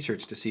your own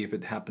research to see if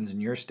it happens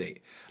in your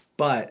state.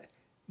 But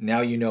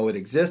now you know it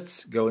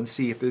exists, go and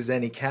see if there's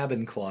any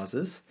cabin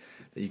clauses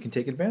that you can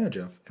take advantage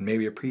of. And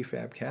maybe a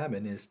prefab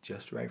cabin is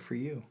just right for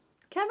you.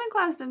 Cabin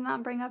Claus did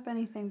not bring up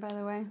anything, by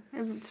the way.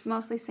 It's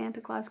mostly Santa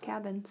Claus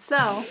cabin.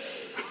 So...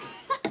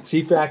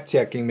 She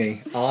fact-checking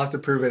me. I'll have to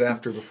prove it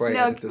after before I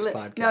edit this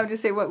podcast. No,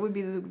 just say what would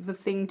be the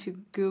thing to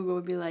Google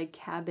would be like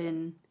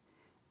cabin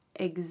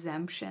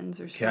exemptions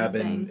or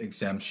something. Cabin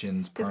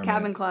exemptions permit. Because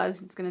Cabin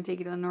Claus, it's going to take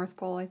you to the North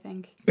Pole, I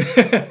think.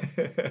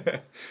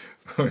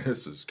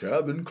 This is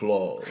Cabin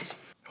Claus.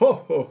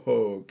 Ho, ho,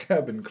 ho,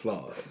 Cabin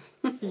Claus.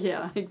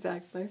 Yeah,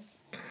 exactly.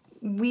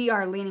 We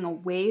are leaning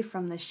away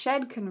from the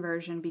shed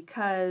conversion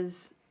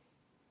because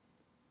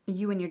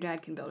you and your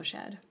dad can build a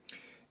shed.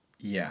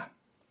 Yeah.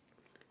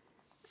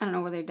 I don't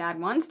know whether your dad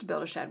wants to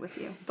build a shed with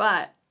you,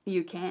 but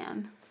you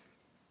can.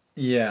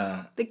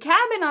 Yeah. The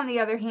cabin, on the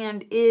other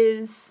hand,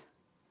 is,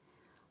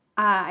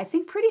 I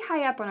think, pretty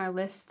high up on our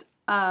list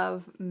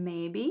of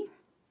maybe.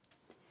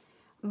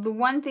 The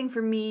one thing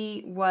for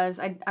me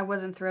was I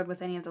wasn't thrilled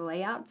with any of the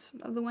layouts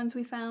of the ones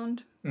we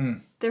found.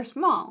 They're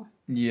small.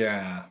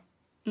 Yeah.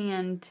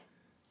 And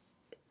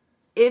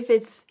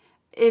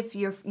if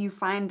you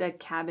find a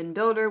cabin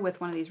builder with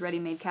one of these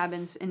ready-made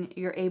cabins and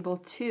you're able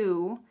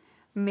to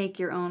make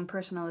your own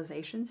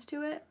personalizations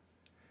to it,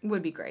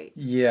 would be great.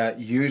 Yeah,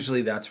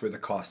 usually that's where the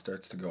cost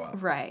starts to go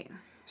up. Right.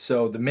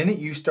 So the minute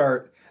you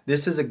start,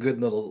 this is a good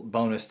little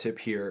bonus tip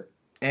here.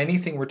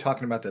 Anything we're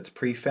talking about that's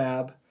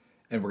prefab,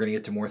 and we're going to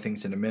get to more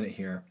things in a minute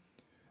here.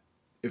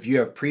 If you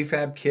have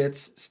prefab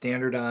kits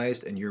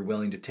standardized and you're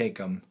willing to take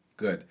them,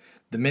 good.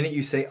 The minute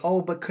you say,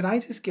 oh, but could I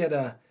just get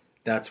a...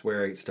 That's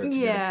where it starts to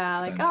get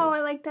expensive. Like, oh,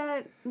 I like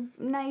that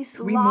nice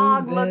we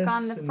log move look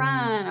on this the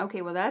front.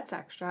 Okay, well, that's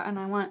extra. And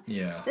I want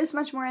Yeah. this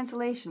much more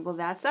insulation. Well,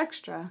 that's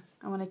extra.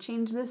 I want to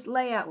change this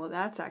layout. Well,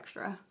 that's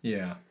extra.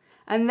 Yeah.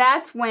 And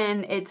that's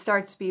when it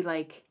starts to be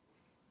like,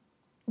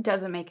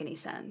 doesn't make any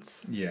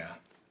sense. Yeah.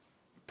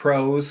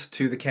 Pros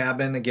to the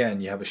cabin,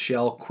 again, you have a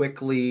shell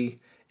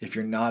quickly. If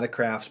you're not a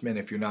craftsman,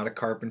 if you're not a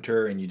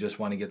carpenter and you just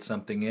want to get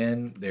something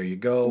in, there you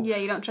go. Yeah,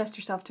 you don't trust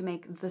yourself to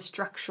make the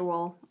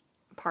structural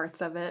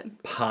parts of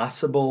it.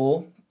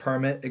 Possible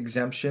permit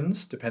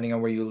exemptions, depending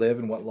on where you live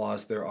and what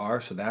laws there are,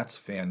 so that's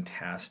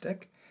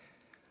fantastic.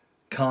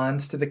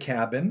 Cons to the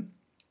cabin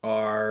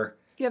are...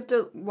 You have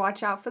to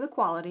watch out for the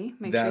quality.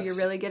 Make sure you're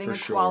really getting a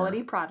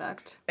quality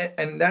product.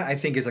 And that, I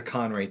think, is a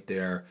con right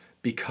there.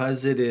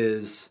 Because it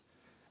is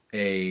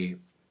a,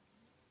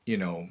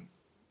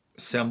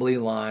 assembly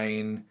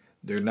line,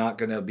 they're not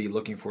going to be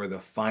looking for the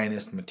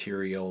finest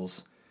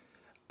materials.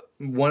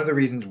 One of the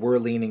reasons we're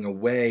leaning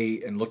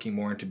away and looking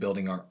more into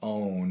building our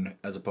own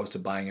as opposed to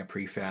buying a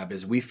prefab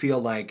is we feel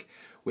like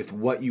with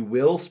what you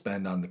will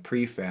spend on the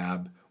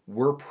prefab,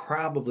 we're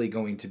probably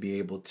going to be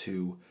able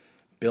to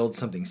build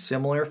something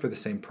similar for the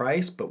same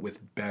price, but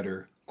with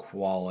better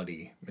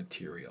quality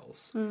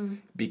materials.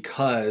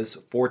 Because,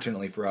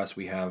 fortunately for us,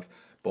 we have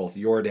both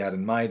your dad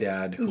and my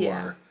dad who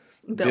are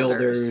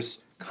builders,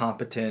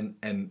 competent,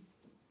 and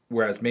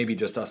whereas maybe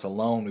just us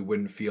alone, we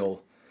wouldn't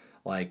feel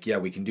like, yeah,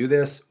 we can do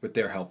this. With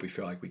their help, we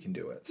feel like we can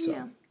do it.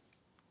 So,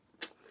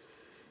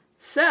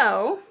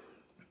 So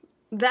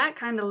that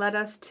kind of led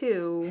us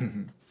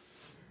to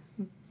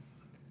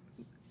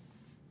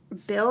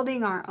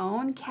building our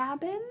own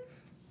cabin.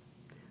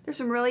 There's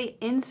some really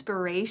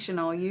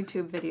inspirational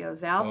YouTube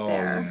videos out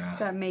there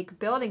that make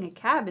building a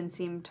cabin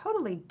seem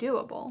totally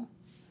doable.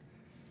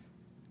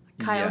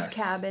 Kyle's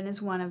Cabin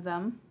is one of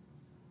them.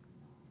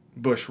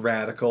 Bush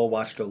Radical,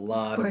 watched a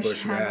lot of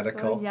Bush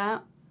Radical. Yeah.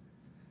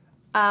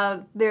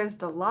 There's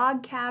the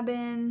log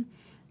cabin.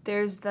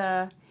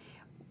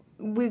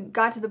 We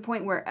got to the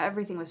point where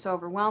everything was so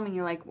overwhelming.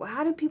 You're like, well,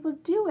 how do people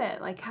do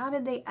it? Like, how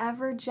did they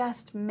ever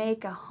just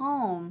make a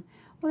home?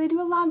 Well, they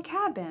do a log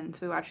cabin.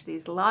 So we watched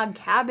these log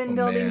cabin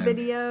building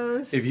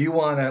videos. If you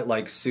want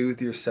to,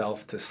 soothe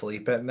yourself to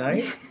sleep at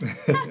night,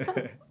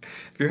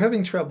 if you're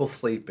having trouble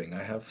sleeping,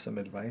 I have some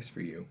advice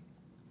for you.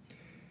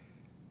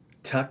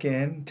 Tuck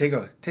in, take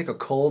a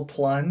cold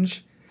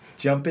plunge,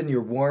 jump in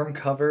your warm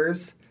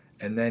covers,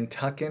 and then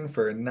tuck in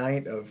for a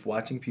night of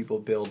watching people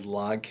build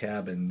log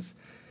cabins.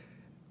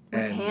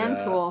 With hand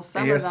tools,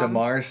 some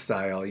ASMR of them.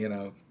 style,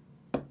 Yeah,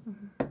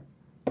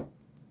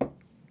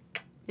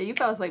 you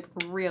fell asleep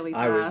really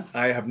fast.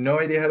 I have no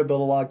idea how to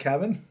build a log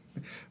cabin,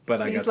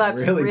 but I got some slept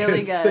really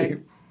good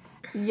sleep.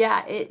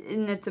 Yeah,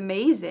 and it's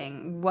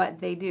amazing what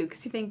they do.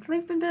 Because you think,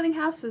 they've been building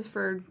houses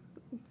for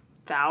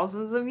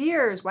thousands of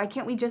years. Why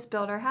can't we just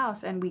build our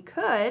house? And we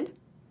could.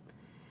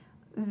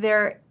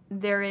 There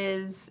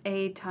is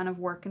a ton of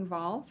work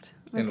involved.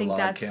 In a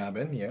log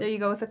cabin, yeah. There you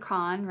go with a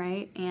con,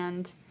 right?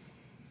 And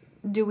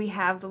do we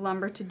have the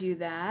lumber to do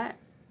that?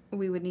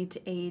 We would need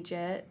to age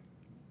it.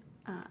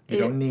 You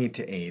don't need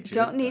to age it.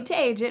 Don't need to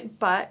age it,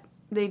 but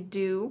they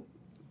do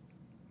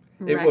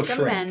It will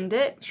recommend shrink.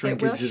 it.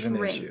 Shrinkage It will is an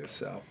shrink. issue,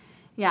 so.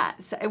 Yeah,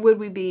 so would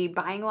we be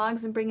buying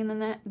logs and bringing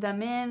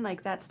them in?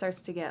 Like, that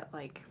starts to get,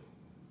 like,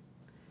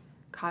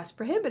 cost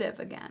prohibitive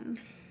again.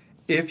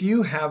 If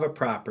you have a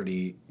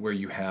property where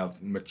you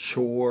have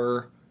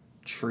mature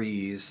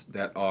trees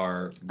that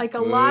are Like, a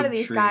lot of good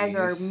these guys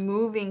are trees-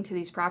 moving to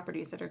these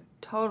properties that are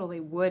totally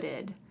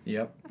wooded,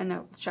 Yep. and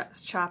they're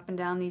chopping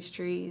down these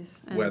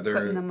trees and Whether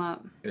putting them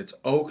up. it's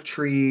oak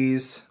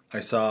trees. I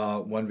saw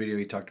one video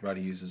he talked about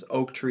he uses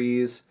oak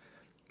trees.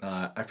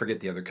 I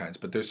forget the other kinds,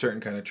 but there's certain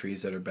kind of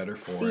trees that are better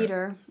for it.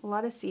 Cedar. A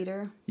lot of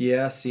cedar.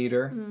 Yeah,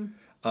 cedar.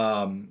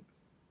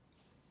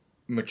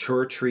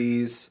 Mature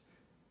trees.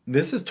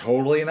 This is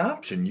totally an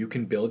option. You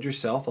can build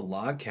yourself a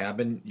log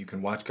cabin. You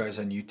can watch guys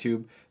on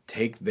YouTube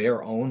take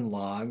their own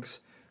logs,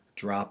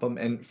 drop them.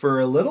 And for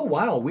a little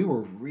while, we were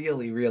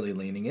really, really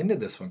leaning into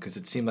this one because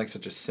it seemed like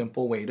such a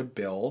simple way to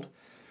build.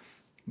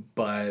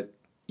 But,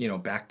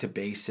 back to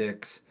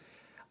basics.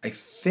 I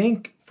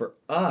think for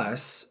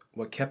us,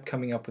 what kept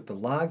coming up with the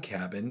log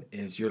cabin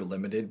is you're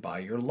limited by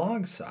your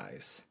log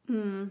size.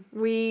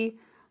 We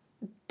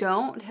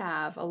don't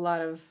have a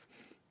lot of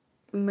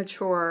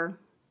mature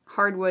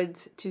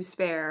hardwoods to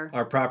spare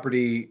Our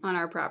property on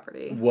our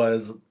property.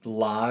 was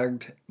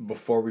logged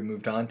before we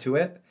moved on to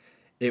it.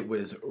 It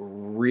was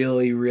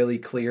really, really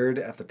cleared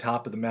at the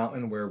top of the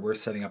mountain where we're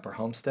setting up our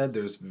homestead.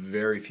 There's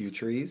very few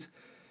trees.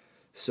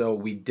 So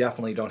we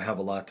definitely don't have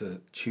a lot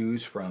to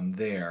choose from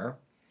there.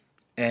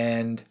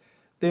 And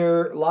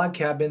they're log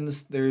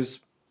cabins,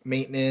 there's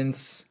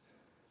maintenance,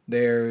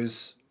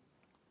 there's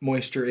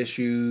moisture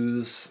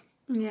issues.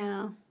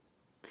 Yeah.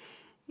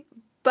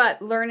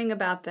 But learning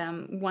about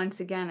them, once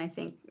again, I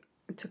think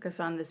took us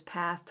on this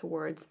path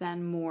towards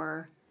then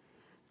more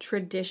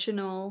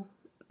traditional,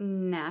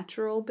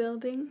 natural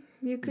building,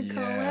 you could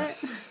call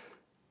it.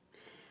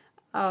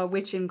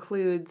 Which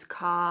includes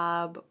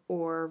cob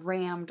or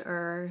rammed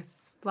earth,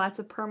 lots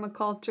of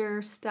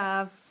permaculture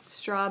stuff,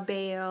 straw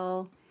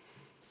bale.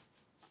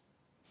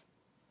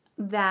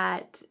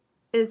 That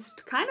it's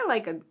kind of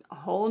like a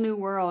whole new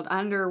world,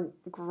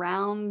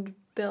 underground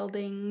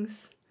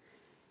buildings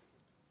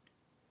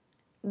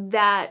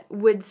that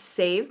would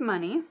save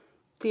money,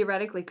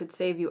 theoretically could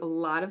save you a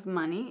lot of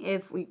money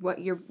if what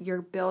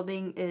you're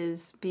building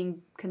is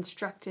being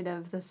constructed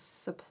of the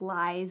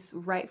supplies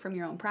right from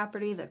your own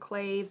property, the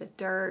clay, the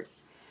dirt.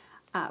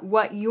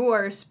 What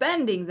you're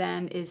spending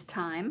then is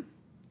time,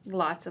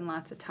 lots and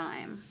lots of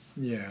time.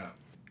 Yeah.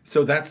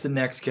 So that's the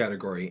next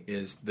category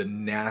is the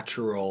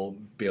natural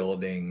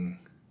buildings.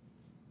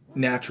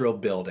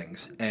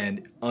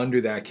 And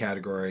under that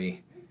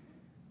category,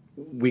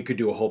 we could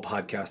do a whole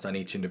podcast on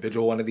each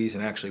individual one of these.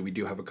 And actually, we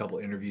do have a couple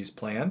interviews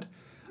planned.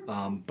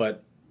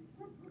 But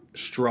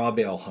straw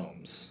bale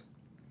homes.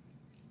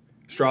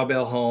 Straw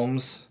bale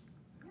homes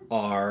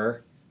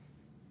are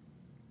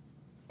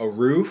a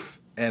roof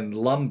and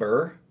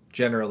lumber,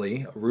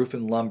 generally, a roof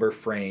and lumber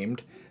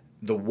framed.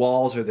 The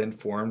walls are then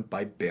formed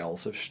by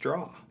bales of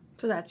straw.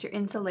 So that's your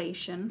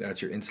insulation.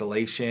 That's your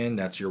insulation.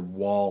 That's your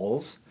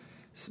walls.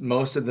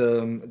 Most of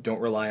them don't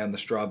rely on the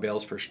straw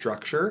bales for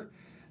structure.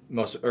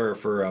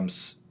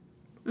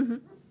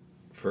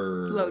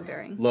 For Load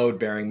bearing. Load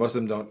bearing. Most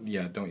of them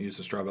don't use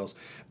the straw bales,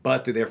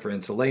 but they're there for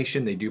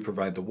insulation. They do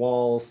provide the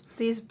walls.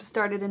 These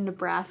started in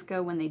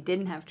Nebraska when they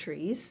didn't have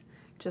trees,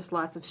 just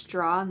lots of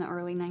straw in the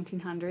early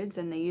 1900s,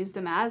 and they used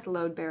them as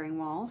load bearing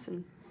walls.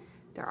 And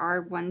there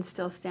are ones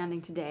still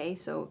standing today,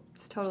 so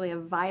it's totally a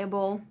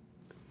viable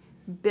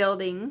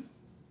building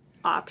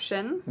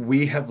option.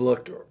 We have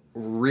looked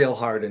real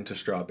hard into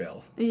straw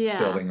bale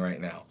building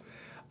right now.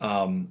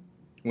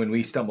 When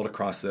we stumbled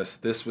across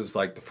this was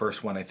like the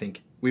first one. I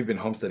think we've been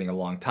homesteading a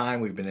long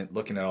time. We've been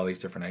looking at all these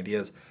different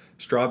ideas.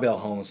 Straw bale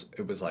homes,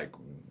 it was like,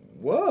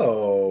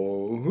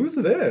 whoa, who's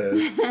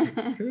this?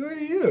 Who are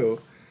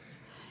you?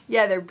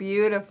 Yeah, they're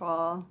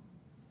beautiful.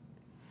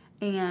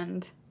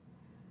 And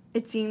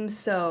it seems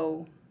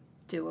so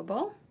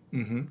doable,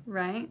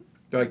 right?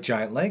 They're like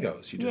giant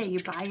Legos. You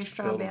buy your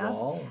straw build a bales.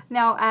 wall.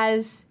 Now,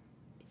 as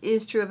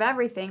is true of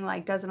everything,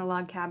 like, doesn't a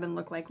log cabin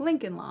look like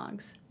Lincoln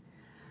logs?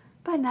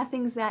 But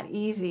nothing's that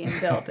easy in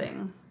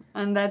building.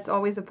 And that's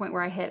always the point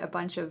where I hit a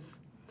bunch of,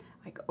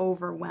 like,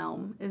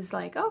 overwhelm. Is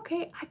like,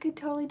 okay, I could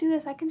totally do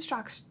this. I can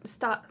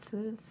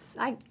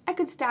I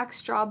could stack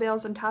straw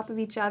bales on top of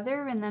each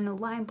other and then a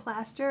lime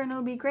plaster and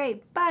it'll be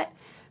great. But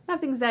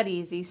nothing's that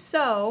easy.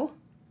 So,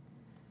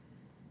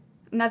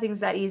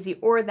 nothing's that easy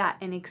or that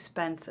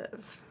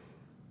inexpensive.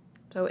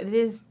 So it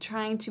is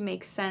trying to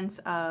make sense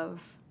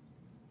of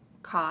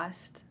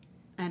cost,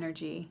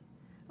 energy,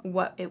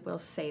 what it will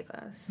save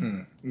us.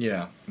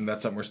 Yeah, and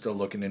that's something we're still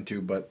looking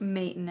into, but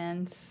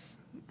Maintenance,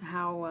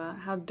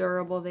 how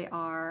durable they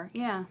are.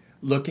 Yeah.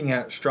 looking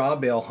at straw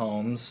bale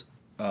homes,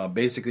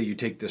 basically you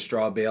take the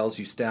straw bales,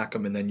 you stack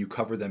them, and then you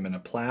cover them in a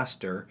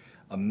plaster,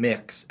 a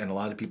mix, and a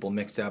lot of people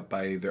mix that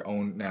by their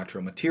own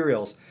natural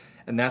materials.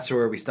 And that's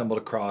where we stumbled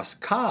across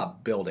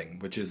cob building,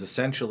 which is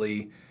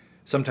essentially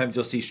Sometimes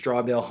you'll see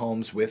straw bale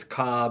homes with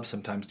cob,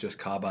 sometimes just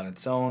cob on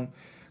its own.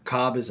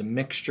 Cob is a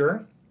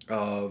mixture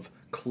of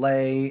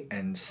clay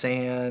and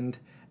sand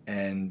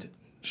and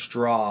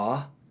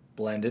straw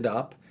blended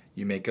up.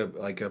 You make a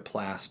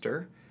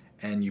plaster,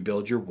 and you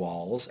build your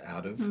walls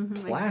out of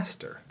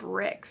plaster. Like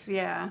bricks,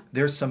 yeah.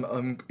 There's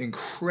some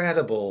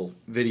incredible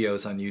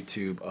videos on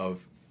YouTube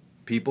of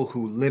people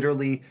who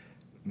literally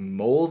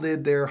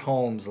molded their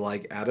homes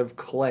like out of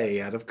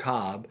clay, out of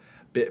cob.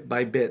 Bit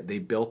by bit, they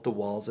built the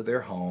walls of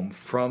their home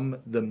from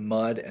the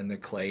mud and the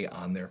clay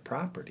on their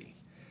property.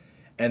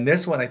 And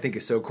this one I think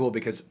is so cool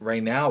because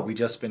right now we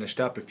just finished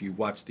up, if you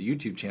watch the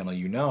YouTube channel,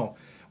 you know,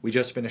 we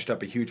just finished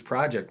up a huge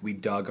project. We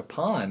dug a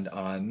pond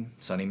on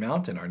Sunny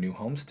Mountain, our new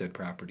homestead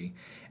property,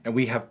 and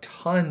we have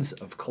tons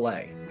of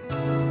clay.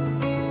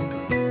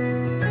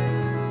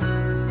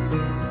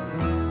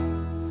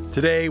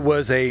 Today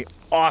was an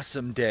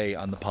awesome day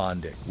on the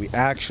pond dig. We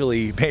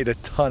actually made a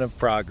ton of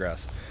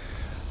progress,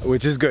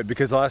 which is good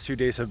because the last few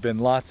days have been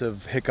lots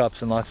of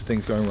hiccups and lots of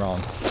things going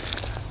wrong.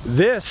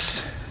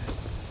 This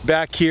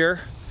back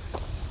here,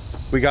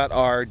 we got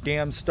our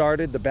dam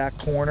started, the back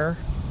corner,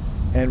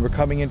 and we're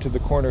coming into the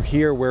corner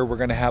here where we're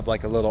gonna have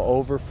like a little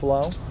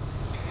overflow,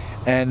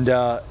 and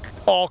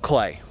all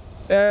clay.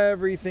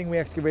 Everything we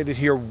excavated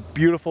here,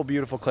 beautiful,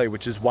 beautiful clay,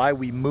 which is why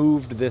we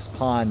moved this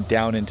pond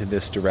down into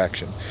this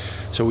direction.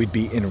 So we'd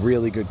be in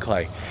really good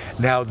clay.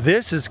 Now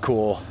this is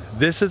cool.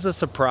 This is a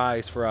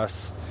surprise for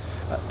us.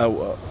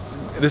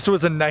 This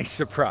was a nice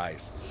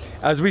surprise.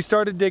 As we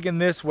started digging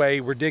this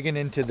way, we're digging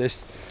into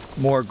this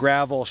more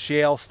gravel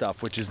shale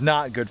stuff, which is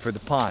not good for the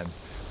pond.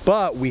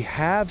 But we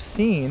have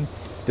seen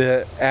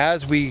that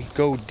as we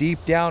go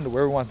deep down to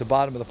where we want the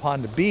bottom of the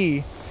pond to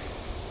be,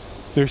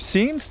 there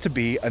seems to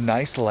be a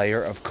nice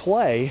layer of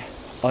clay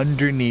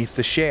underneath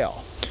the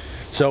shale.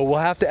 So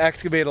we'll have to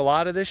excavate a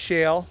lot of this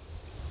shale,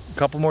 a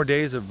couple more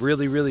days of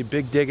really, really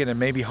big digging, and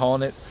maybe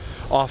hauling it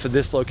off of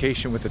this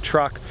location with a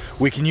truck.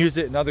 We can use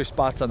it in other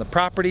spots on the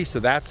property,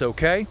 so that's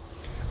okay.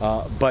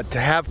 But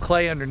to have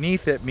clay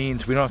underneath it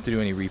means we don't have to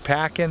do any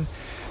repacking.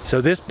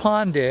 So this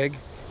pond dig,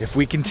 if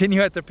we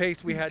continue at the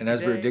pace we had today,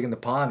 as we were digging the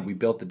pond, we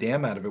built the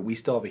dam out of it. We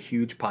still have a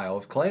huge pile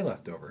of clay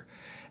left over.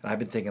 And I've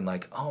been thinking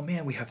like, oh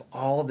man, we have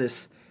all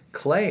this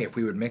clay. If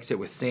we would mix it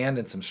with sand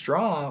and some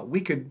straw,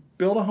 we could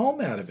build a home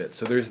out of it.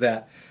 So there's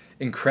that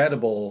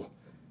incredible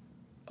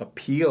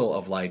appeal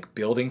of like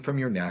building from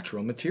your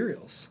natural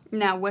materials.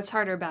 Now, what's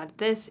harder about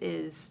this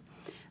is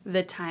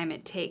the time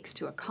it takes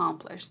to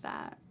accomplish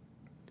that.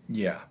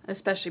 Yeah.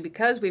 Especially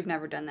because we've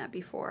never done that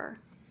before.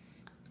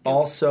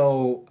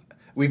 Also,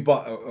 we've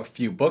bought a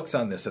few books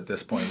on this at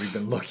this point. We've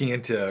been looking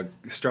into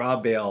straw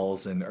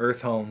bales and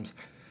earth homes.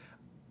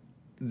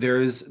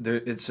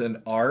 It's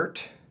an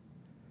art.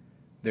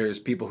 There's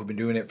people who've been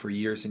doing it for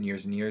years and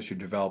years and years who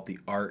develop the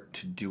art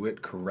to do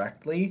it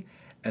correctly.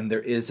 And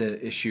there is an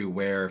issue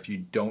where if you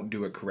don't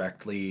do it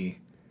correctly,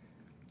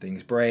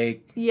 things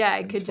break. Yeah,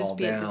 it could just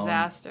be a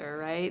disaster,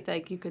 right?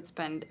 Like you could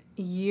spend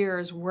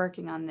years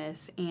working on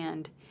this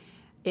and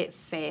it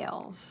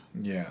fails.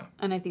 Yeah.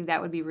 And I think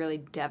that would be really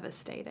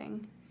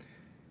devastating.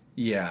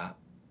 Yeah.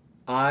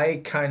 I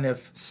kind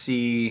of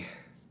see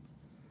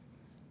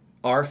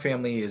our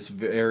family is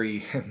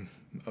very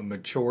a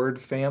matured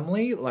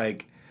family.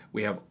 Like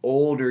we have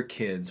older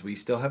kids. We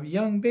still have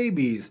young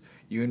babies.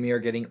 You and me are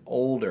getting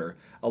older.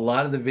 A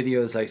lot of the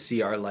videos I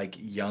see are like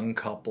young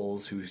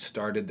couples who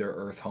started their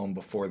earth home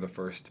before the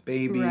first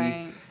baby,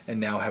 right,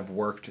 and now have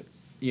worked,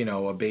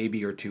 a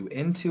baby or two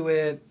into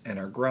it and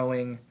are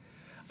growing.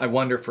 I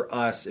wonder for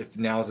us if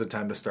now's the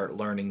time to start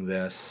learning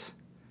this.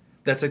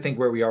 That's, I think,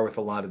 where we are with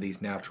a lot of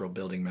these natural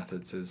building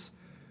methods is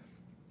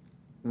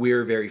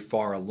we're very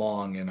far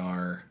along in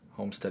our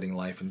homesteading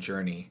life and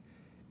journey.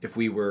 If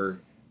we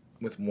were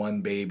with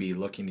one baby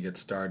looking to get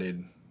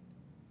started,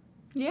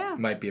 it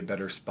might be a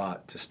better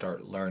spot to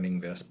start learning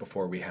this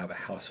before we have a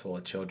house full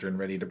of children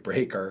ready to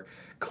break our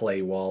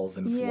clay walls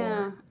and floor.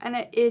 Yeah, and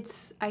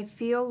I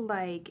feel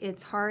like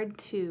it's hard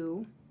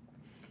to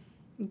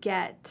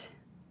get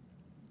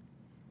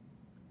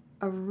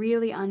a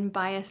really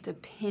unbiased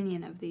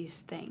opinion of these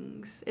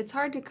things. It's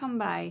hard to come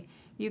by.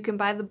 You can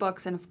buy the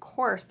books, and of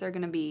course they're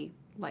going to be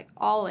like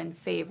all in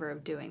favor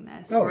of doing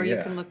this. Or you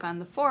can look on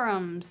the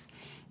forums,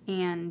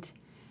 and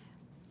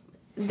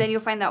then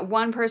you'll find that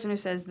one person who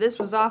says, this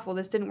was awful,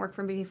 this didn't work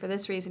for me for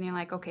this reason. You're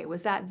like, okay,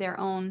 was that their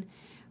own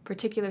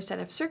particular set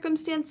of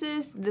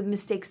circumstances, the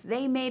mistakes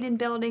they made in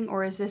building,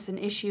 or is this an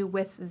issue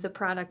with the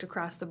product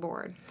across the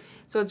board?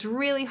 So it's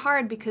really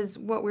hard because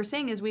what we're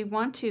saying is we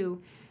want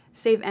to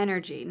save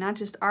energy, not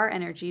just our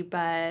energy,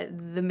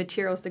 but the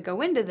materials that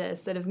go into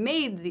this, that have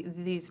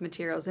made these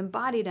materials,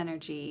 embodied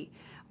energy.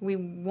 We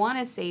want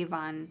to save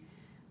on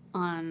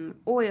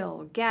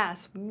oil,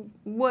 gas,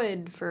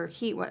 wood for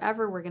heat,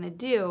 whatever we're going to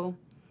do.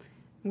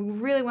 We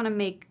really want to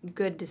make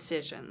good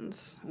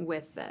decisions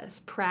with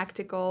this.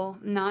 Practical,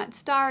 not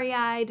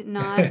starry-eyed,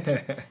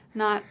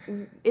 not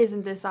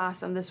isn't this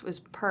awesome, this was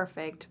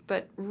perfect,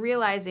 but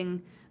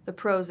realizing the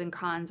pros and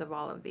cons of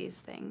all of these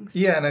things.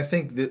 Yeah, and I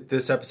think that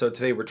this episode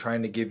today we're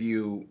trying to give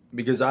you,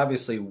 because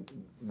obviously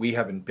we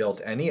haven't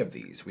built any of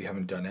these. We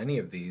haven't done any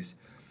of these.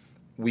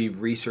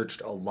 We've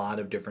researched a lot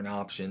of different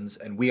options,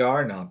 and we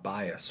are not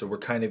biased. So we're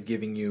kind of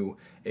giving you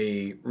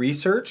a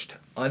researched,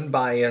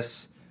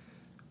 unbiased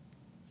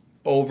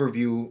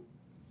overview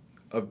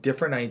of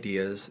different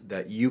ideas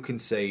that you can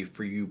say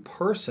for you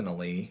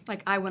personally.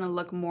 Like, I want to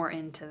look more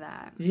into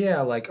that.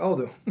 Yeah, like,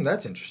 oh,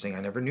 that's interesting. I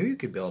never knew you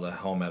could build a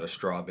home out of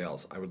straw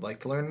bales. I would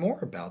like to learn more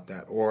about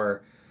that.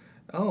 Or,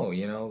 oh,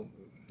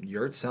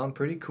 yurts sound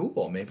pretty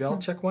cool. Maybe I'll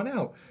check one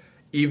out.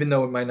 Even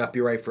though it might not be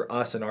right for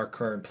us in our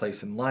current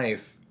place in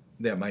life,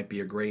 that might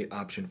be a great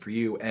option for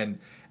you. And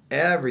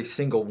every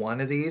single one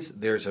of these,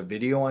 there's a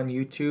video on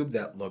YouTube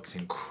that looks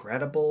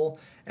incredible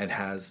and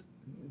has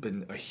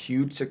been a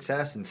huge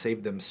success and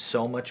saved them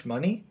so much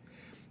money.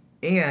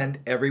 And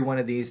every one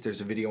of these,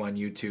 there's a video on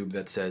YouTube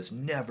that says,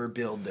 never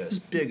build this,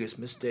 biggest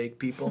mistake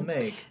people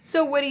make.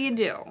 So what do you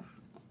do?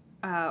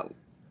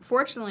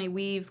 Fortunately,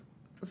 we've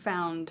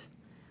found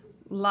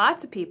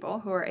lots of people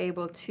who are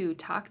able to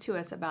talk to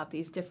us about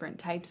these different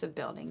types of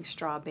buildings: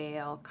 straw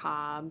bale,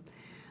 cob,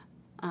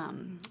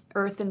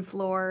 earthen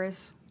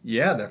floors.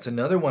 Yeah, that's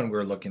another one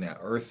we're looking at.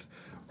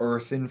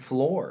 Earthen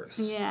floors.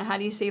 Yeah, how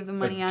do you save the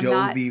money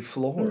Adobe on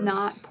floors.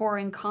 not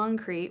pouring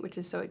concrete, which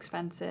is so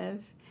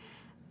expensive?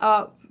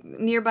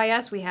 Nearby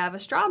us, we have a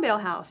straw bale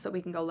house that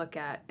we can go look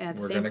at. And at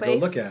the We're same gonna place,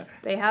 go look at.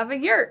 they have a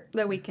yurt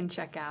that we can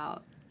check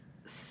out.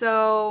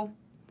 So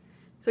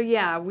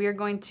yeah, we're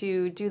going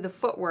to do the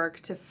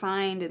footwork to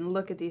find and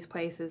look at these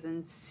places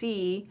and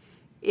see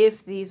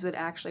if these would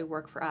actually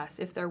work for us,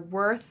 if they're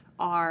worth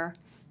our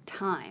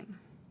time.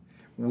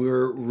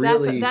 We're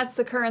really... That's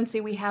the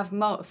currency we have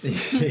most.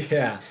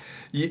 Yeah.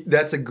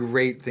 That's a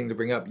great thing to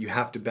bring up. You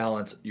have to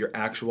balance your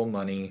actual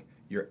money,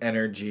 your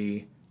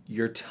energy,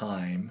 your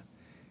time.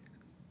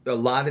 A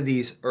lot of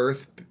these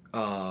earth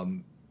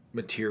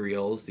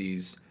materials,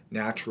 these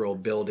natural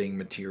building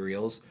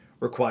materials,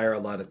 require a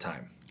lot of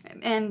time.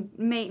 And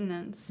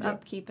maintenance,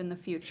 upkeep in the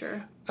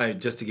future.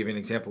 Just to give you an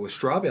example, with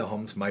straw bale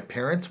homes, my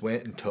parents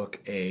went and took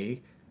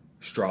a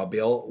straw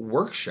bale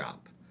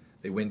workshop.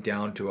 They went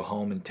down to a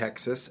home in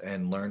Texas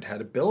and learned how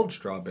to build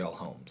straw bale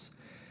homes.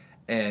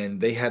 And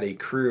they had a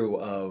crew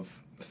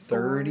of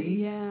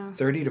 30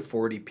 to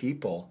 40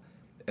 people,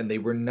 and they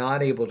were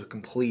not able to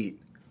complete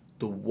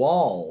the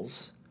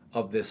walls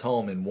of this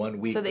home in 1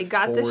 week. So they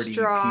got the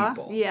straw.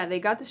 People. Yeah, they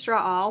got the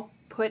straw all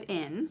put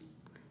in,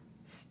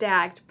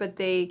 stacked, but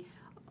they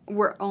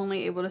were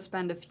only able to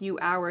spend a few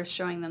hours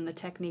showing them the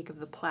technique of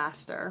the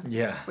plaster.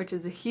 Yeah. Which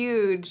is a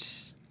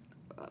huge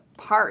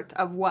part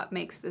of what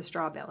makes the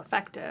straw bale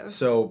effective.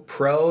 So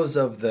pros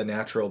of the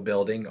natural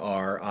building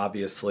are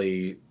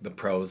obviously the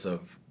pros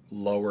of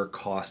lower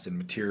cost in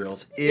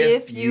materials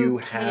if you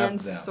can have them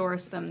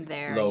source them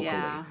there locally.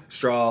 Yeah.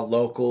 Straw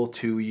local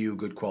to you,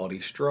 good quality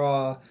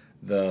straw,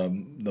 the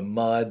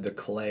mud, the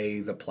clay,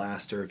 the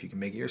plaster, if you can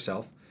make it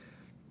yourself.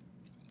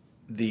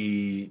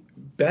 The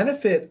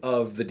benefit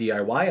of the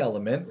DIY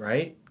element,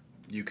 right?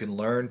 You can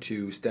learn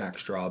to stack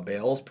straw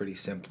bales pretty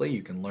simply.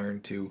 You can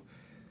learn to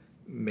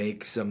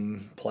make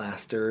some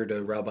plaster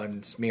to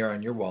smear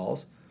on your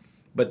walls.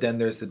 But then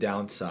there's the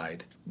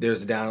downside.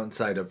 There's a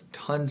downside of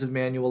tons of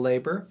manual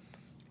labor,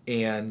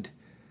 and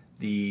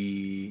do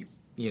you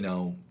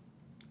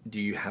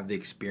have the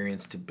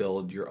experience to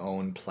build your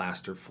own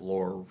plaster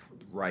floor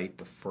right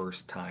the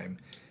first time?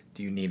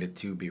 Do you need it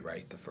to be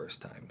right the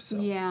first time? So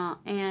yeah,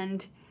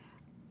 and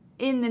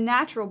in the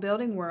natural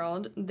building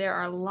world, there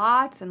are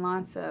lots and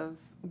lots of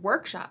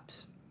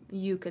workshops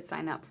you could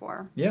sign up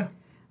for. Yeah.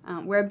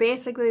 Where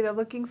basically they're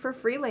looking for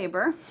free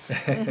labor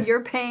and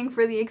you're paying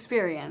for the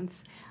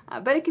experience.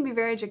 But it can be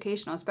very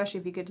educational,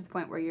 especially if you get to the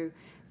point where you're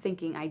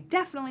thinking, I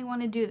definitely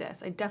want to do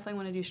this. I definitely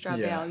want to do straw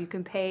bale. You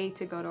can pay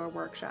to go to a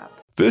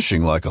workshop.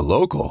 Fishing like a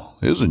local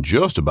isn't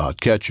just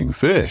about catching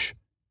fish.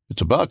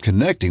 It's about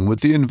connecting with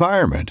the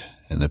environment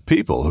and the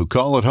people who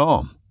call it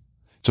home.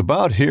 It's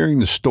about hearing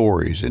the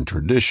stories and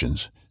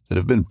traditions that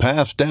have been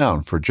passed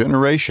down for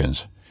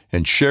generations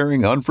and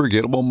sharing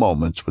unforgettable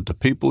moments with the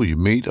people you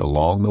meet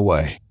along the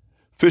way.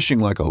 Fishing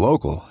like a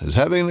local is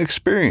having an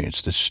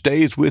experience that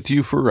stays with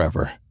you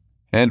forever.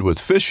 And with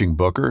Fishing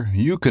Booker,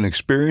 you can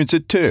experience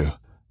it too,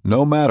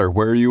 no matter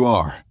where you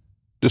are.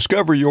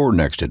 Discover your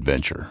next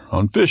adventure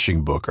on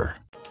Fishing Booker.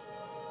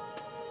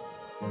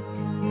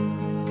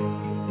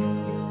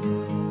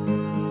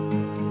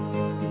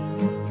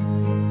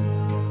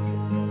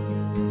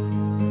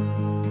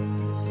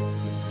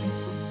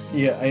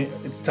 Yeah,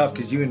 it's tough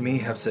because you and me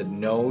have said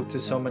no to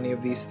so many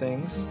of these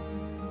things.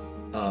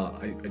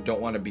 I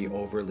don't want to be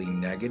overly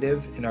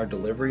negative in our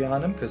delivery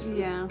on them because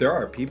there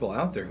are people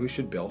out there who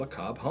should build a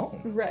cob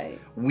home. Right.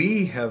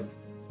 We have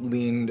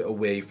leaned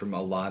away from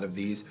a lot of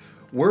these.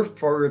 We're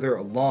further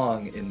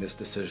along in this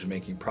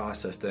decision-making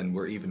process than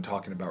we're even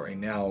talking about right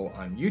now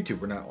on YouTube.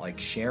 We're not like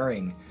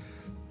sharing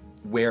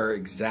where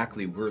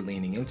exactly we're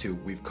leaning into.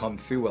 We've come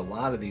through a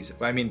lot of these.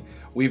 I mean,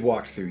 we've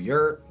walked through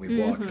yurt. We've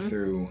walked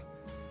through...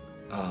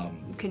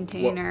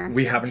 container.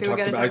 We haven't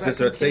talked about. I was just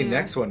about to say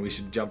next one we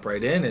should jump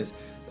right in is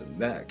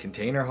that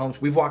container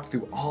homes. We've walked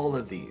through all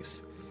of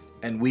these,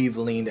 and we've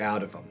leaned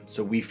out of them,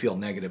 so we feel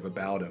negative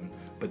about them,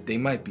 but they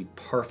might be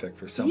perfect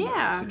for somebody.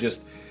 Yeah. So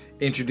just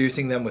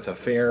introducing them with a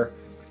fair,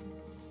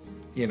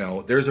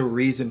 there's a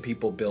reason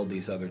people build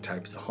these other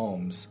types of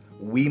homes.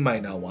 We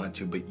might not want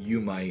to, but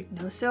you might.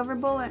 No silver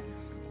bullet.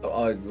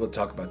 We'll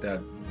talk about that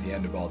at the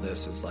end of all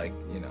this. It's like,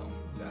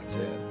 that's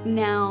it.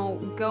 Now,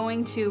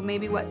 going to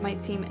maybe what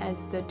might seem as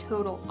the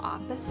total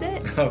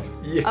opposite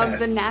Yes. of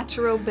the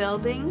natural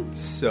building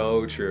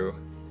So true.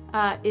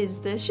 is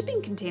the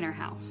shipping container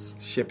house.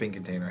 Shipping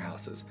container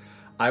houses.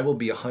 I will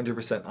be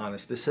 100%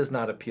 honest. This has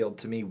not appealed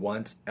to me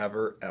once,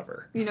 ever.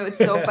 It's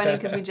so funny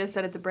because we just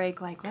said at the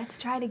break, let's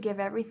try to give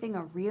everything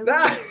a really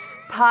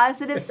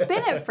positive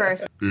spin at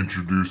first.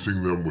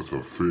 Introducing them with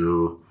a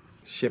fair...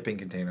 Shipping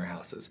container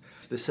houses.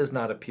 This has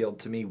not appealed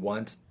to me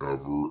once,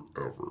 ever.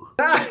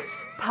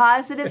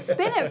 Positive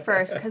spin at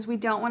first because we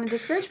don't want to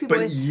discourage people.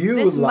 But you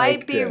this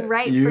liked might be it.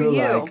 right for You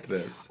you. liked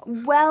this.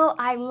 Well,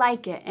 I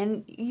like it.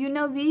 And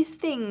these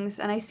things,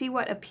 and I see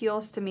what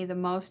appeals to me the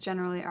most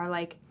generally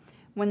are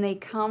when they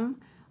come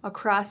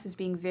across as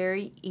being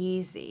very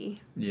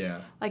easy.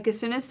 Yeah. As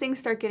soon as things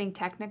start getting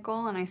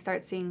technical and I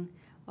start seeing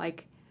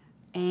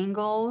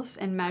angles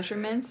and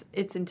measurements,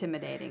 it's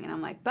intimidating. And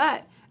I'm like,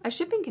 but a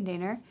shipping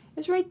container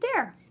is right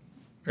there.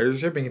 There's a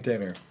shipping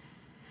container.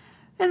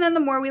 And then the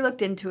more we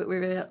looked into it, we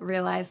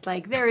realized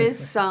there is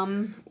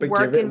some But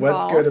work give it,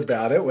 involved. what's good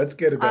about it? What's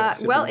good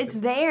about it? Well, it's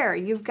there.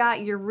 You've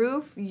got your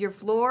roof, your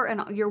floor,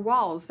 and your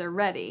walls. They're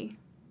ready.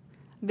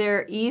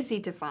 They're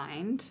easy to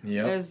find.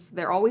 Yep.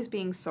 They're always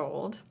being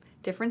sold.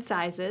 Different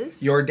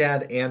sizes. Your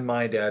dad and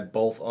my dad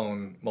both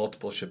own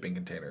multiple shipping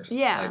containers.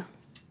 Yeah.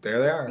 There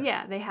they are.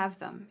 Yeah, they have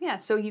them. Yeah,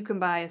 so you can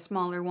buy a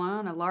smaller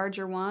one, a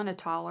larger one, a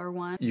taller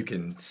one. You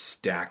can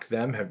stack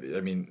them.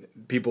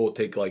 People will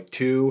take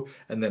 2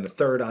 and then a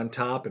third on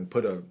top and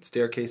put a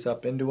staircase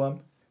up into them.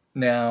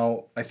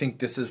 Now, I think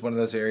this is one of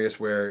those areas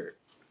where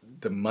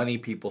the money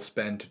people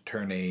spend to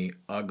turn a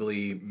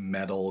ugly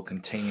metal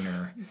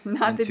container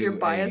Not that you're into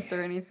biased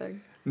or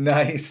anything.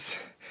 Nice.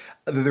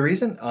 The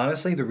reason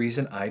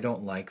I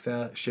don't like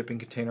the shipping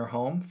container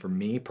home, for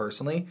me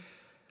personally,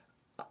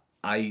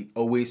 I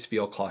always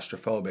feel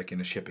claustrophobic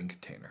in a shipping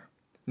container.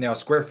 Now,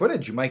 square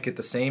footage, you might get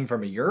the same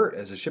from a yurt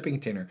as a shipping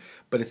container,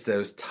 but it's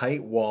those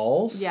tight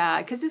walls.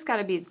 Yeah, because it's got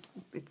to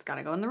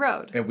go in the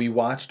road. And we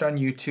watched on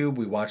YouTube,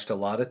 we watched a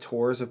lot of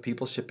tours of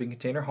people's shipping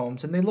container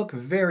homes, and they look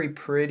very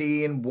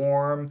pretty and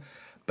warm,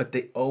 but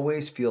they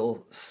always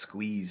feel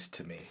squeezed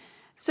to me.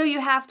 So you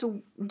have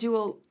to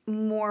do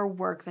more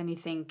work than you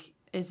think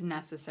is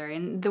necessary.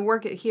 And the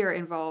work here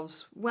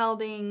involves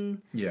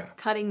welding,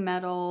 cutting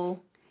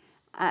metal,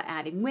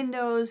 adding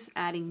windows,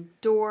 adding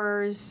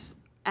doors,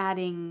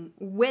 adding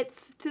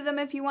width to them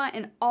if you want.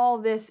 And all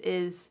this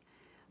is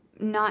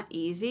not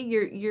easy.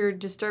 You're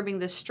disturbing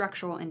the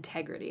structural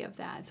integrity of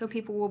that. So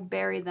people will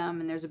bury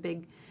them, and there's a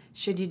big,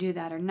 should you do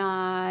that or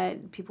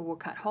not? People will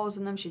cut holes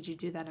in them. Should you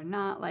do that or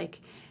not?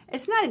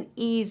 It's not an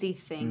easy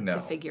thing to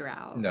figure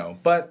out. No,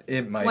 but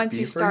it might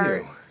be for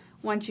you.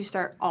 Once you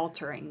start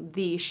altering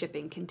the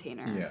shipping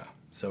container. Yeah,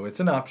 so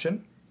it's an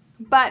option.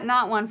 But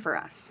not one for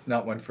us.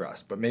 Not one for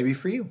us, but maybe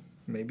for you.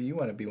 Maybe you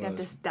want to be one of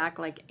those. To stack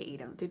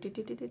 8 of them.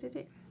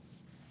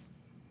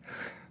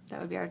 That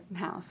would be our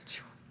house.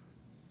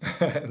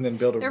 And then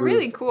build a roof. They're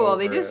really cool.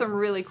 They do over some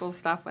really cool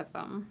stuff with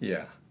them.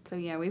 Yeah. So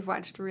yeah, we've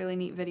watched really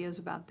neat videos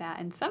about that,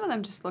 and some of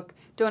them just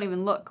don't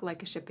even look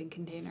like a shipping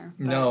container.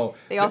 No.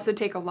 They also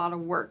take a lot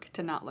of work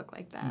to not look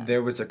like that.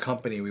 There was a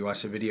company, we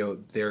watched a video,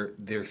 their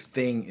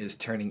thing is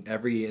turning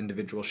every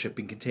individual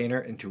shipping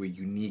container into a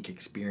unique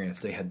experience.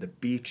 They had the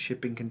beach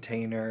shipping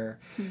container,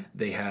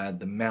 they had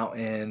the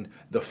mountain,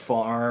 the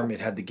farm, it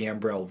had the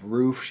gambrel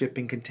roof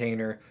shipping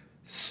container.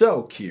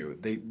 So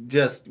cute. They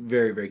just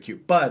very, very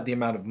cute. But the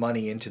amount of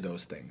money into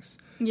those things.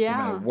 Yeah.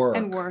 The amount of work.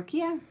 And work,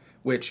 yeah.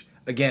 Which,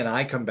 again,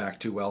 I come back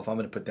to, if I'm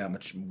going to put that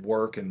much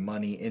work and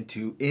money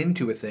into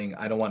a thing,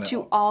 I don't want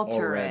to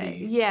alter it.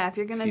 Yeah, if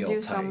you're going to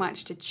do so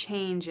much to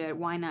change it,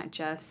 why not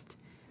just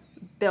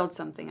build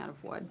something out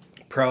of wood?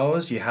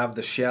 Pros, you have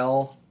the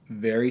shell,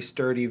 very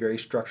sturdy, very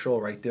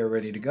structural, right there,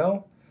 ready to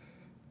go.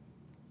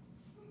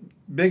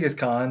 Biggest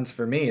cons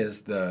for me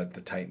is the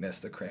tightness,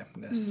 the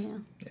crampedness.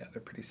 Yeah,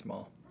 they're pretty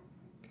small.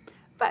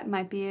 But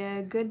might be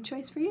a good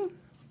choice for you.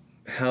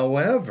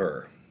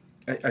 However,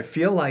 I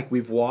feel like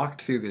we've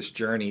walked through this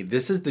journey.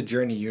 This is the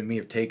journey you and me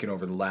have taken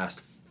over the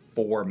last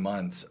 4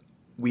 months.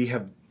 We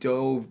have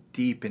dove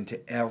deep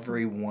into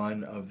every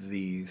one of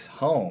these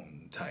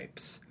home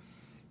types.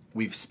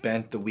 We've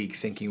spent the week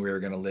thinking we were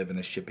going to live in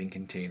a shipping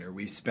container.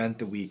 We've spent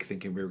the week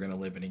thinking we were going to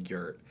live in a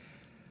yurt.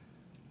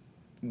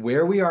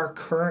 Where we are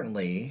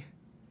currently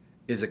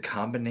is a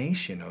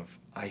combination of,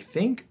 I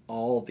think,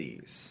 all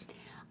these.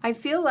 I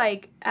feel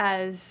like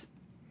as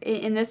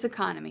in this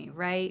economy,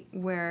 right,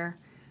 where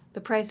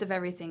the price of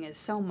everything is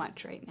so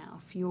much right now.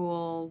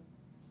 Fuel,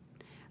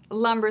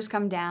 lumber's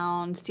come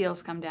down,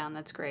 steel's come down.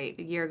 That's great.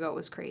 A year ago it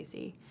was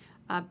crazy.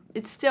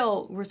 It's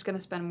still, we're just going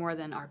to spend more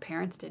than our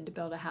parents did to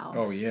build a house.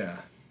 Oh, yeah.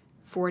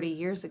 40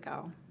 years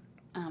ago.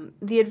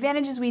 The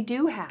advantages we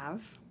do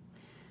have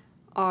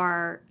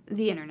are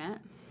The internet.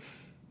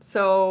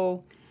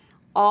 So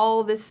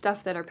all this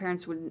stuff that our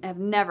parents would have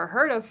never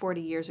heard of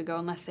 40 years ago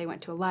unless they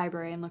went to a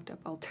library and looked up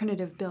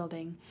alternative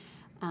building,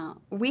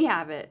 we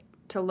have it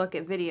to look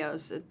at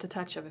videos at the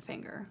touch of a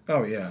finger.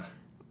 Oh, yeah.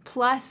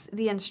 Plus,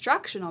 the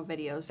instructional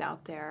videos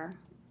out there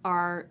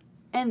are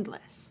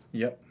endless.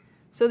 Yep.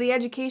 So the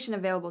education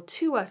available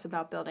to us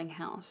about building a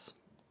house.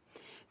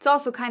 It's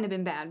also kind of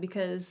been bad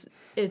because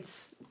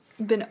it's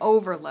been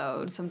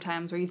overload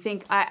sometimes where you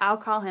think, I'll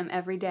call him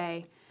every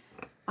day.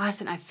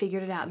 Austin, I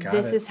figured it out.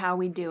 This is how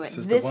we do it.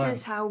 This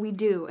is how we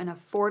do an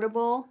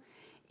affordable,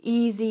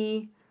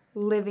 easy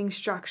living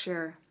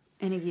structure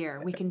in a year.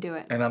 We can do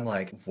it. And I'm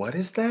like, what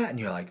is that? And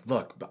you're like,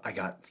 look, I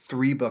got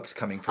 3 books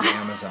coming from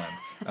Amazon.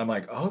 I'm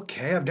like,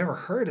 okay, I've never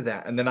heard of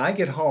that. And then I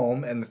get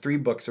home and the 3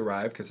 books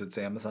arrive because it's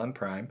Amazon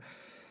Prime.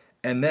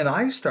 And then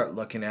I start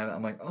looking at it.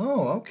 I'm like,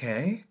 oh,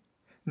 okay.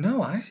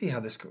 No, I see how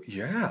this goes.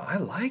 Yeah, I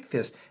like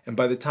this. And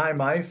by the time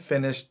I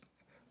finished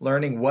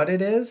learning what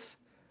it is,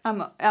 I'm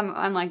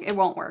like, it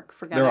won't work.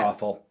 Forget it. They're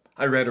awful.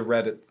 I read a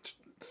Reddit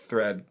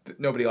thread.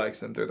 Nobody likes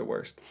them. They're the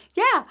worst.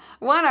 Yeah.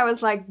 One, I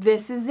was like,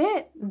 this is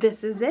it.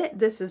 This is it.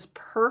 This is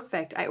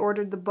perfect. I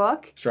ordered the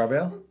book. Straw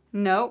Bale?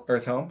 Nope.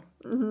 Earth Home?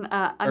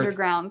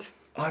 Underground.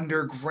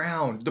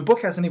 Underground. The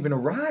book hasn't even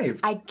arrived.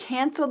 I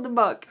canceled the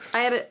book.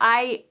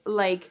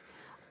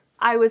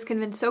 I was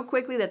convinced so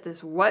quickly that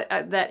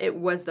that it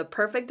was the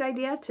perfect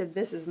idea to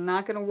this is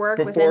not going to work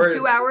within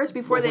 2 hours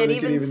before they had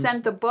even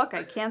sent the book.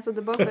 I canceled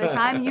the book. By the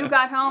time you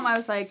got home, I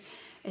was like,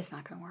 it's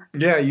not going to work.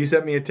 Yeah, you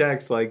sent me a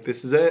text like,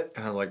 this is it.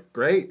 And I was like,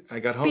 great. I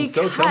got home.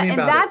 So tell me about it. And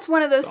that's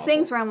one of those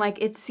things where I'm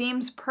like, it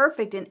seems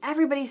perfect. And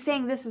everybody's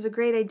saying this is a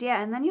great idea.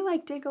 And then you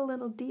like dig a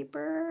little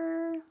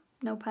deeper.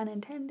 No pun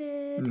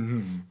intended.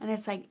 Mm-hmm. And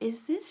it's like,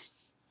 is this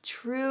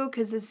true?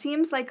 Because it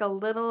seems like a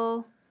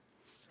little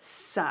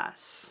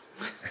sus.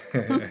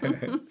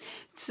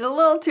 It's a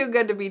little too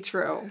good to be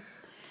true.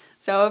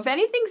 So if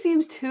anything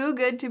seems too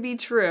good to be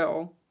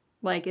true,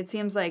 like it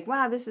seems like,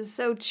 wow, this is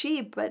so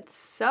cheap, but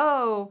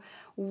so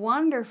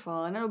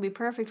wonderful, and it'll be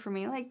perfect for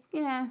me. Like,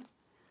 yeah,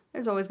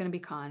 there's always going to be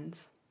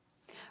cons.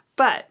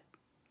 But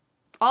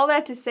all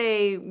that to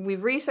say,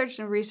 we've researched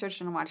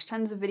and watched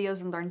tons of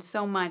videos and learned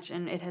so much,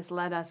 and it has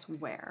led us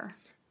where?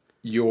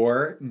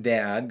 Your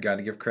dad, got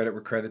to give credit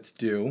where credit's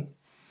due.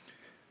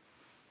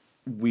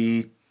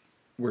 We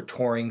were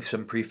touring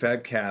some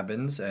prefab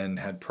cabins and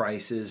had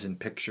prices and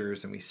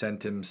pictures, and we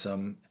sent him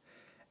some,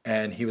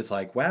 and he was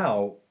like,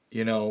 wow,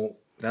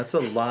 that's a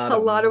lot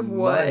of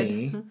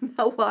money. Wood.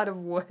 A lot of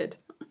wood.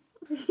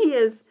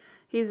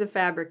 He's a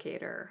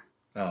fabricator.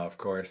 Oh, of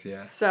course,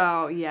 yeah.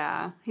 So,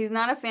 yeah, he's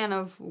not a fan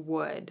of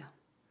wood.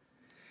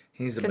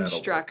 He's a metal worker.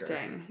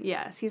 Constructing.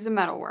 Yes, he's a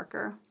metal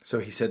worker. So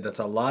he said that's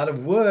a lot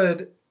of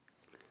wood,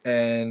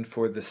 and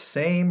for the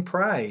same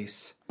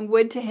price.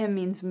 Wood to him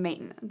means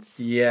maintenance.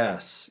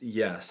 Yes.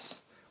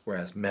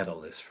 Whereas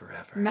metal is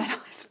forever. Metal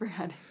is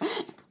forever.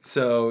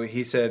 So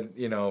he said,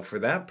 for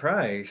that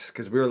price,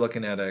 because we were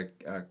looking at a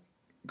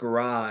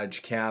garage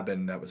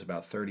cabin that was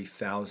about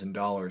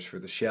 $30,000 for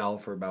the shell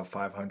for about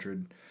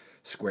 500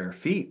 square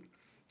feet.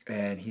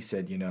 And he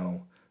said,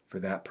 for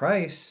that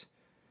price,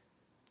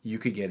 you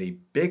could get a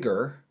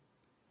bigger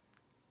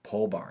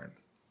pole barn.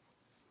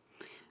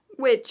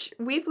 Which,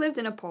 we've lived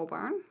in a pole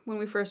barn when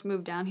we first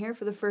moved down here.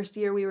 For the first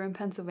year we were in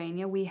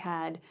Pennsylvania, we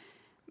had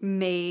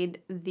made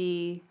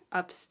the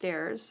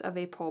upstairs of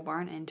a pole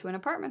barn into an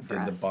apartment for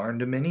us. Did the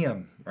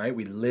barn-dominium, right?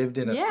 We lived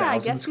in a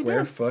 1,000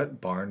 square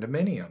foot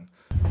barn-dominium.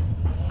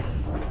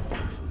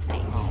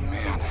 Oh,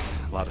 man.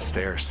 A lot of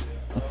stairs.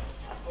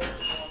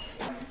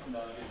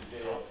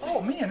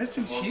 Oh, man, this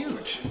thing's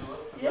huge.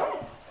 Yeah.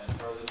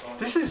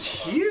 This is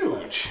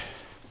huge.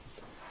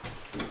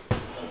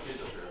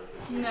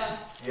 No.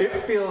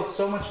 It feels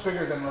so much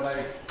bigger than what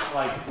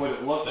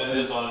it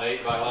is on an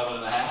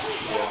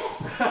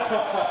 8x11.5.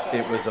 Yeah.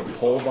 It was a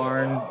pole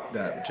barn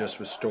that just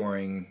was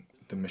storing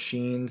the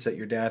machines that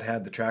your dad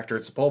had, the tractor.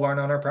 It's a pole barn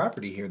on our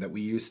property here that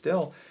we use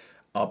still.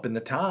 Up in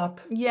the top.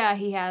 Yeah,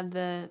 he had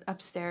the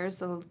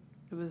upstairs. It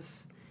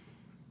was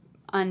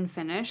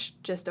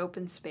unfinished, just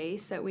open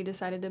space that we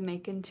decided to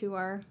make into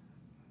our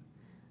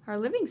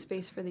living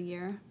space for the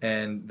year.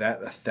 And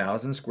that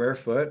 1,000 square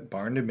foot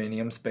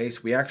barn-dominium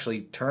space, we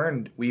actually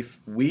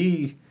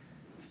we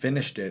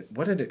finished it.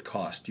 What did it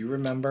cost? Do you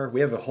remember?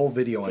 We have a whole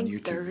video on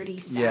YouTube.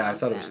 30,000. Yeah, I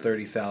thought it was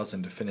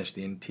 30,000 to finish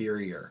the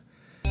interior.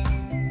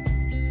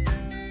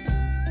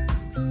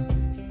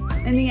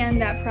 In the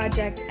end, that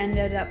project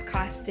ended up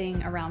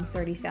costing around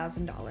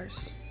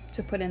 $30,000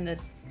 to put in the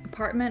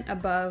apartment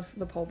above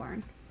the pole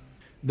barn.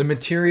 The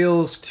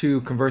materials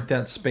to convert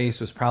that space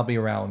was probably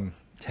around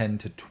 $10,000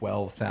 to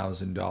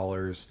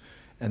 $12,000,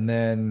 and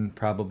then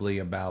probably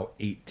about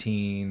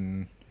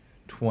 $18,000,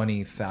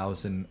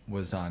 $20,000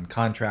 was on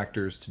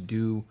contractors to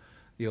do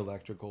the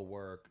electrical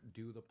work,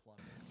 do the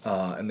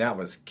plumbing. And that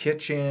was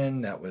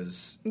kitchen, that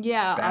was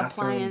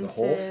bathroom, the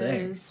whole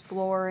thing,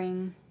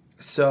 flooring.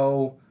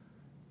 So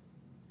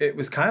it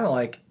was kind of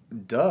like,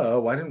 duh,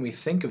 why didn't we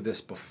think of this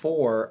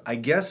before? I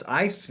guess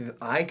I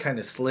kind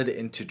of slid it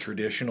into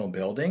traditional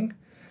building.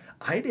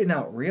 I did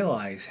not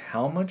realize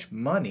how much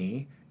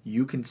money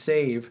you can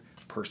save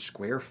per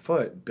square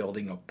foot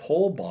building a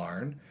pole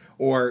barn,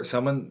 or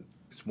someone,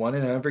 it's one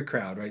in every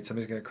crowd, right?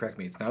 Somebody's going to correct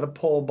me. It's not a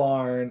pole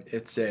barn.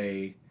 It's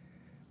a,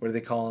 what do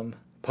they call them?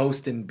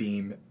 Post and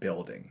beam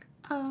building.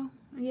 Oh,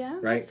 yeah?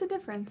 Right? What's the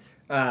difference?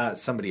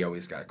 Somebody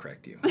always got to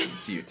correct you.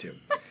 It's you too.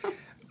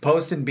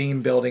 Post and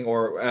beam building,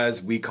 or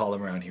as we call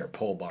them around here,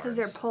 pole barns. Because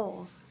they're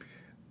poles.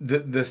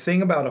 The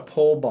thing about a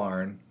pole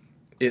barn,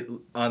 it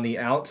on the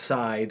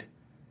outside,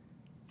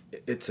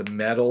 it's a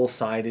metal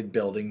sided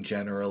building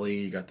generally.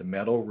 You got the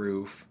metal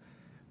roof,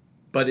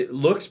 but it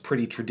looks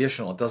pretty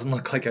traditional. It doesn't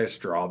look like a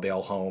straw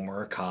bale home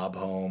or a cob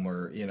home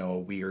or, you know, a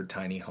weird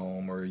tiny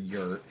home or a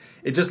yurt.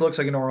 It just looks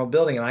like a normal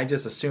building, and I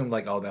just assumed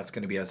like, oh, that's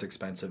going to be as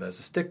expensive as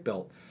a stick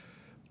built.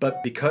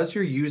 But because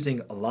you're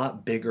using a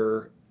lot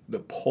bigger the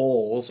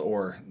poles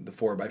or the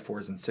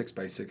 4x4s and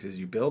 6x6s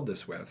you build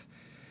this with,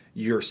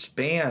 your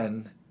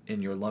span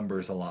in your lumber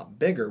is a lot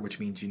bigger, which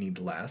means you need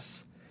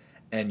less.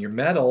 And your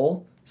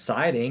metal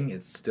siding,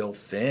 it's still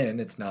thin,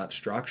 it's not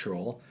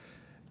structural.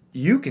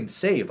 You can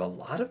save a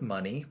lot of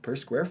money per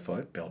square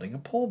foot building a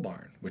pole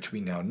barn, which we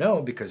now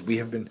know because we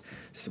have been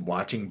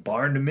watching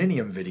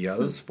barn-dominium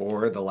videos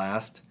for the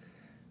last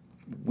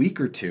week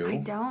or two. I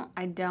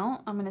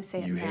don't. I'm going to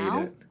say You it now.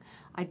 hate it?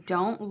 I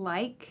don't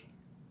like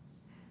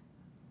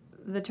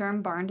the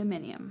term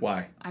barn-dominium.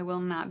 Why? I will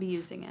not be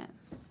using it.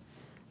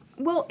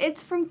 Well,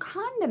 it's from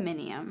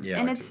condominium, Yeah,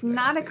 and which it's is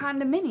not a nasty.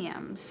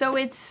 condominium. So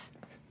it's...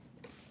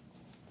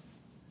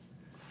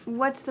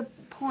 What's the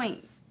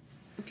point?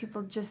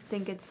 People just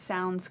think it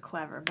sounds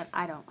clever, but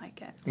I don't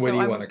like it. What So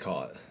do you want to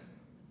call it?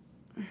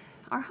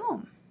 Our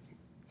home.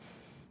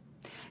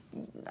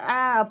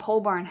 A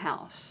pole barn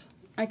house.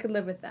 I could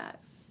live with that.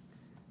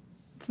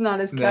 It's not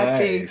as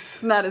catchy. Nice.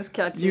 It's not as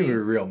catchy.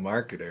 You're a real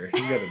marketer.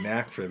 You got a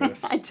knack for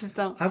this. I just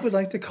don't. I would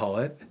like to call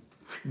it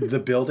the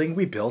building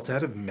we built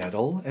out of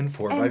metal and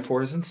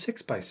 4x4s and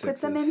 6x6s. Put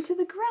them into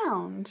the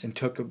ground. And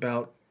took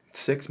about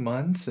 6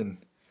 months and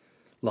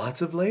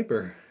lots of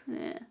labor.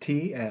 Yeah.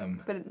 TM.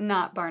 But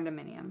not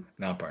barn-dominium.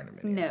 Not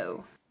barn-dominium.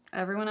 No.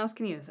 Everyone else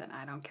can use it.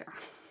 I don't care.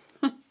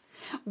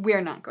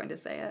 We're not going to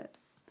say it.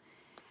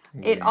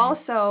 It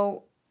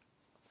also,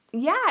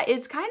 yeah,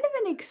 it's kind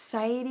of an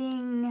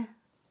exciting,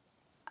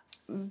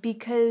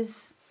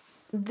 because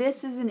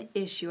this is an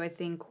issue, I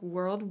think,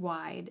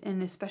 worldwide,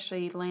 and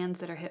especially lands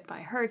that are hit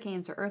by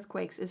hurricanes or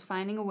earthquakes, is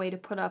finding a way to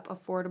put up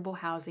affordable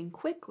housing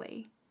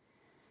quickly.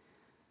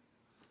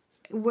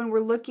 When we're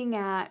looking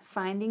at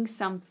finding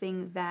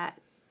something that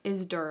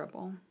is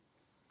durable.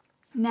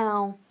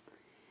 Now,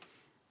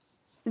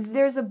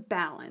 there's a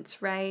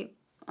balance, right?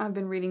 I've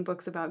been reading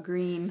books about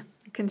green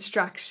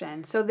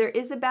construction. So there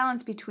is a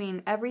balance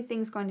between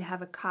everything's going to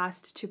have a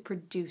cost to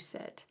produce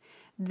it.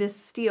 This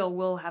steel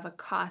will have a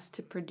cost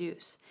to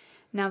produce.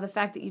 Now, the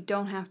fact that you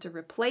don't have to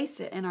replace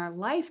it in our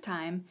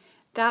lifetime,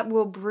 that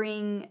will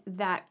bring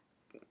that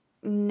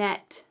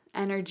net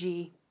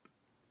energy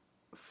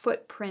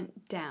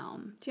footprint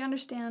down. Do you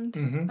understand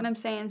what I'm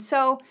saying?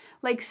 So,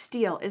 like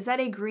steel, is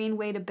that a green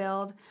way to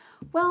build?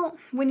 Well,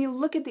 when you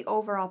look at the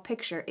overall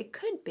picture, it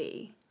could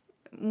be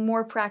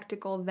more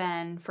practical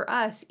than, for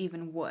us,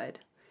 even wood.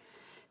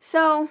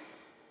 So,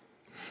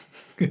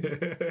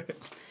 edit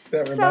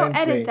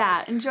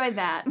that. Enjoy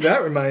that.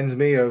 That reminds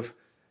me of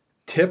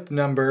tip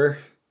number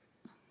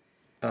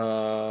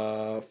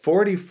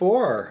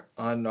 44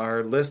 on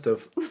our list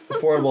of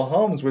affordable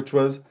homes, which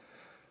was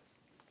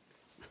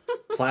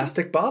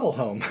plastic bottle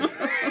home.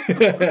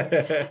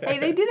 Hey,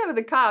 they do that with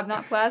the cob,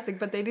 not plastic,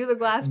 but they do the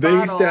glass Big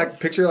bottles. stack,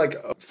 picture like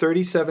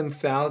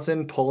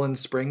 37,000 Poland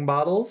Spring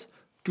bottles.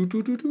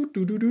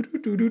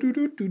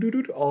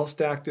 All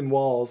stacked in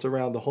walls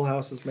around. The whole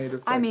house is made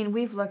of. I mean,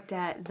 we've looked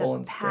at the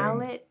Poland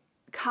pallet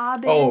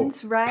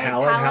cabins, right?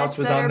 Pallet Pallets House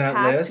was that on are that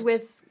packed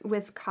list.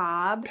 with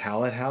cob.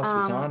 Pallet House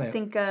was on it.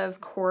 Think of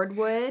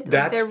cordwood.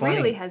 That's there funny.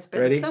 really has been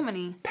Ready? so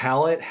many.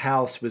 Pallet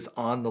House was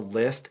on the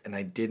list, and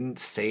I didn't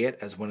say it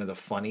as one of the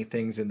funny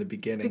things in the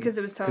beginning. Because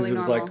it was totally Because it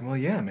was normal. like, well,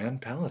 yeah, man,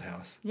 Pallet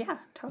House. Yeah,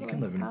 totally. You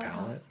can live in a Pallet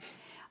pallet. house.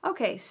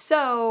 Okay,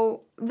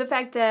 so the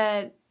fact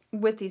that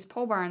with these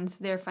pole barns,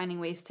 they're finding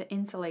ways to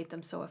insulate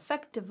them so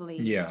effectively.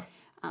 Yeah.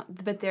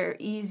 But they're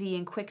easy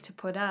and quick to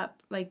put up.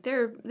 Like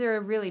they're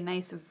a really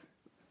nice,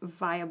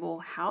 viable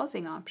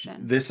housing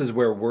option. This is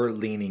where we're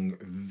leaning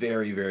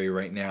very, very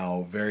right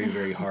now, very,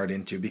 very hard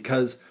into,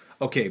 because,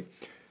 okay,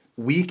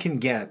 we can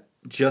get,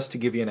 just to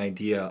give you an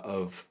idea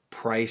of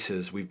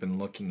prices we've been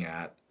looking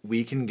at,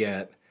 we can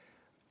get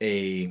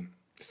a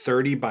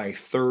 30 by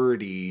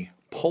 30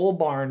 pole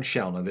barn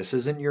shell. Now, this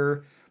isn't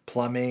your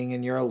plumbing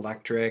and your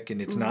electric,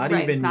 and it's not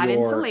Right, even it's not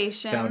your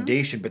insulation.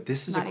 foundation, but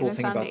this is a Not cool even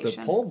thing about the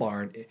foundation. pole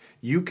barn.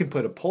 You can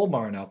put a pole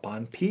barn up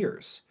on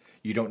piers.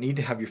 You don't need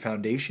to have your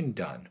foundation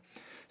done.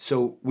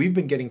 So we've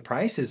been getting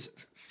prices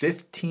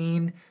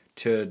 $15,000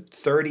 to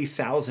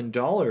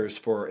 $30,000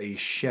 for a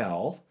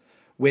shell,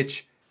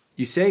 which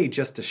you say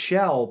just a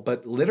shell,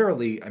 but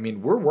literally, I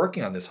mean, we're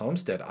working on this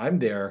homestead. I'm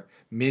there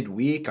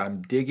midweek.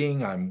 I'm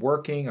digging. I'm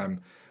working.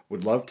 I'm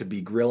Would love to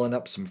be grilling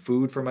up some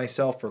food for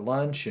myself for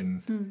lunch.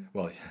 And,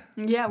 well,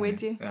 yeah, would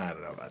you? I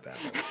don't know about that.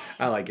 But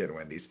I like getting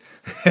Wendy's.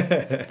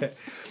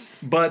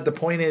 But the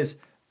point is,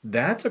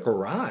 that's a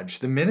garage.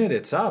 The minute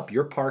it's up,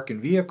 you're parking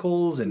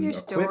vehicles and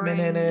equipment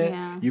in it.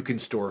 Yeah. You can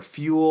store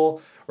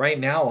fuel. Right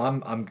now,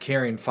 I'm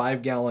carrying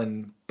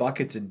 5-gallon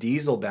buckets of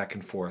diesel back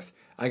and forth.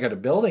 I got a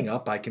building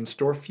up. I can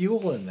store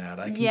fuel in that.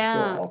 I can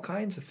store all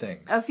kinds of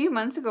things. A few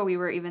months ago, we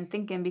were even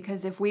thinking,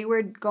 because if we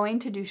were going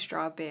to do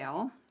straw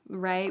bale,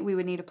 right, we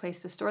would need a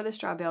place to store the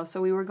straw bale.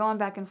 So we were going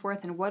back and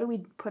forth, and what do we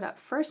put up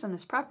first on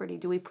this property?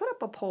 Do we put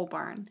up a pole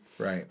barn?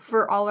 Right.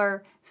 For all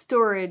our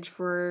storage,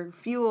 for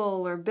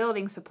fuel or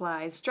building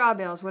supplies, straw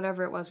bales,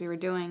 whatever it was we were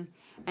doing.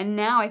 And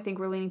now I think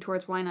we're leaning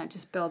towards, why not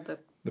just build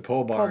the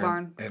pole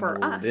barn and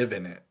for us. Live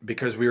in it,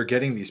 because we were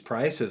getting these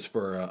prices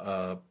for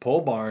a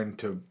pole barn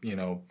to,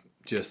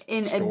 just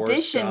in store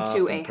addition stuff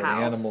to and a put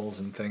house. animals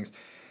and things.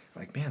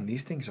 Like, man,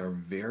 these things are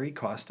very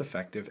cost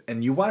effective.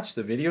 And you watch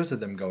the videos of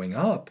them going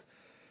up.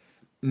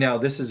 Now,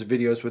 this is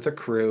videos with a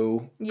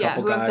crew,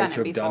 couple guys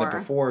who have done it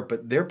before,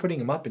 but they're putting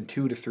them up in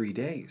 2 to 3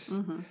 days.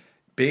 Mm-hmm.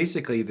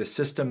 Basically, the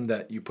system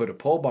that you put a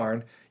pole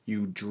barn,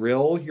 you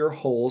drill your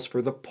holes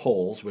for the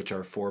poles, which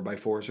are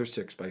 4x4s or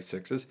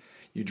 6x6s.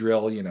 You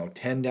drill,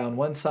 10 down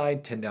one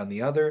side, 10 down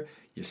the other.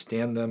 You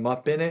stand them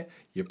up in it.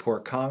 You pour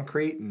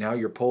concrete. And now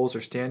your poles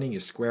are standing. You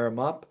square them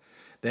up.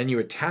 Then you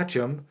attach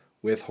them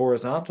with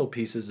horizontal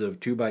pieces of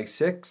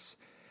 2x6.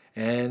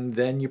 And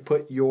then you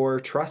put your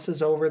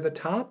trusses over the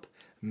top,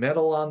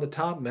 metal on the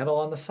top, metal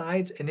on the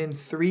sides. And in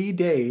 3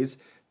 days,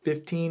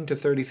 $15,000 to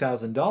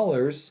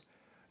 $30,000,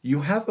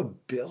 you have a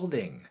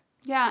building.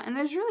 Yeah, and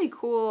there's really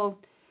cool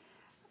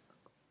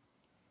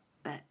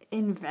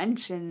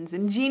inventions,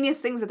 ingenious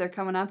things that they're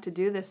coming up to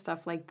do this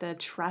stuff, like the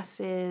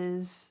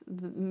trusses,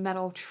 the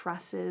metal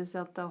trusses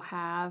that they'll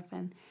have.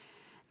 And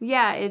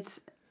yeah,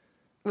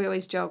 we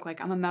always joke, like,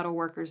 I'm a metal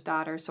worker's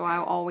daughter, so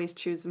I'll always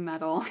choose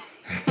metal.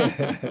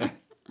 I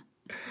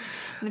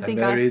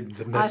married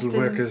the metal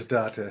worker's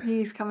daughter.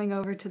 He's coming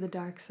over to the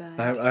dark side.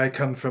 I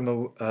come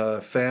from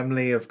a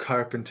family of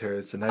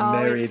carpenters, and I'm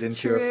married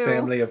into a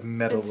family of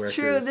metal workers. It's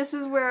true. This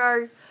is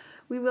where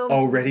we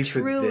will ready for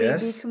truly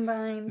this? be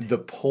combined. The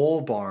pole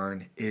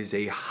barn is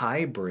a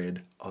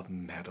hybrid of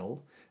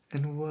metal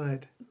and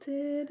wood.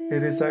 It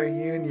is our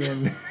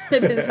union.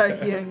 It is our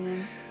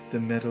union. The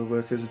metal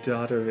worker's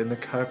daughter and the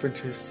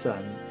carpenter's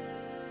son.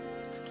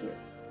 It's cute.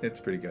 It's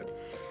pretty good.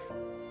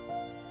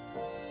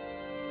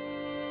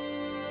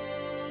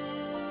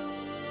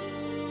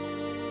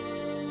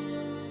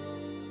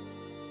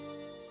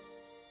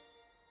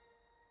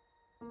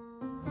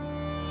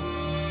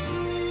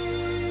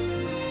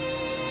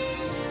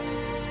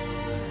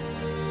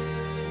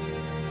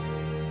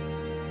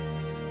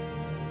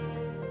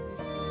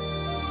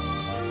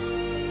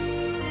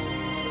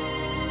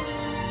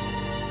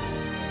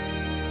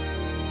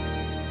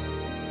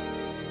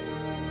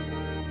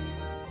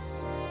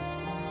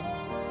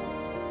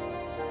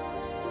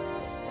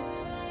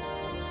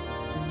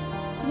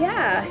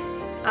 Yeah,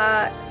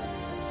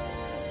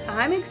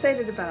 I'm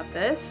excited about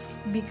this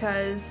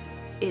because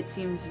it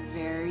seems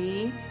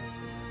very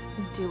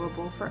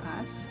doable for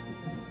us.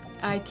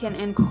 I can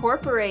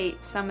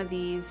incorporate some of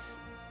these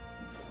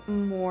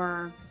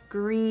more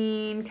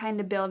green kind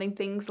of building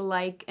things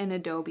like an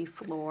adobe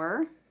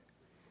floor.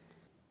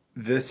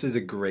 This is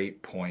a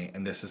great point,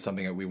 and this is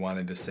something that we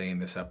wanted to say in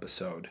this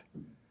episode.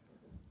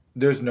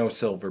 There's no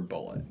silver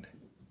bullet,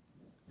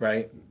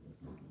 right?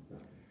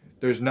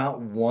 There's not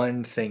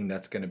one thing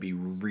that's going to be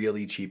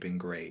really cheap and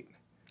great.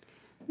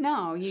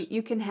 No,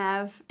 you can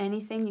have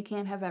anything, you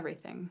can't have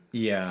everything.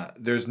 Yeah,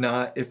 there's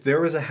not. If there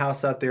was a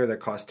house out there that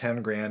cost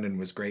 $10,000 and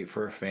was great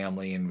for a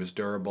family and was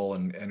durable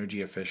and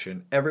energy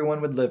efficient, everyone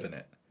would live in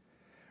it,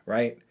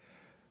 right?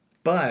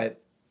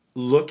 But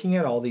looking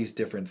at all these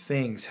different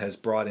things has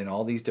brought in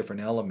all these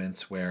different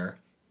elements where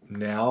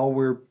now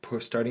we're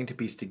starting to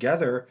piece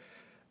together.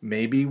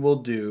 Maybe we'll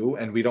do,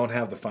 and we don't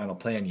have the final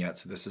plan yet,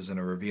 so this isn't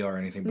a reveal or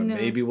anything, but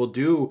maybe we'll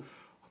do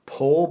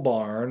pole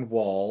barn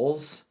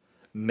walls,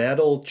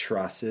 metal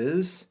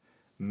trusses,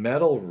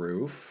 metal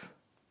roof,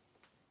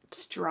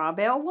 straw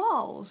bale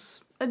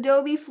walls,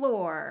 adobe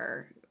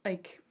floor.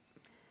 Like,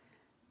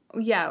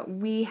 yeah,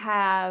 we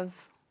have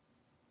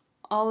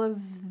all of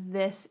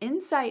this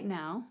insight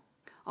now,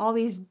 all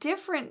these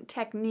different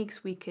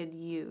techniques we could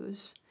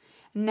use.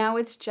 Now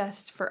it's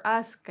just for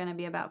us going to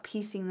be about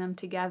piecing them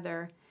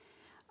together,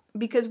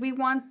 because we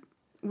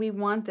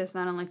want this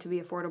not only to be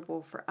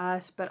affordable for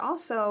us, but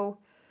also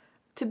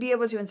to be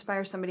able to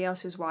inspire somebody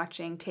else who's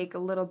watching, take a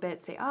little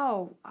bit, say,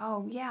 oh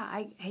yeah,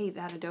 I hate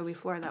that adobe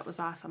floor, that was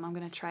awesome, I'm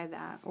going to try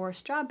that. Or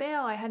straw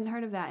bale, I hadn't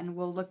heard of that, and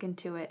we'll look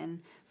into it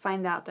and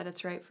find out that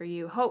it's right for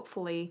you.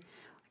 Hopefully,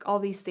 like all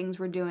these things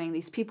we're doing,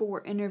 these people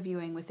we're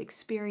interviewing with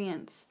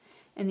experience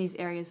in these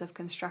areas of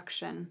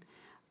construction,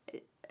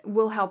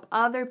 will help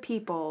other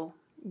people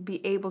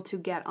be able to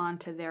get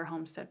onto their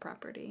homestead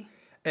property.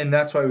 And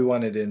that's why we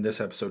wanted in this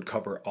episode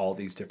cover all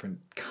these different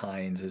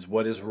kinds, is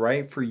what is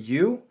right for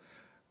you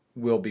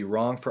will be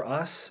wrong for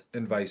us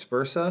and vice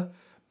versa.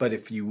 But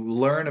if you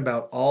learn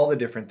about all the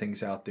different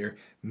things out there,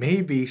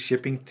 maybe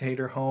shipping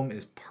container home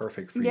is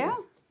perfect for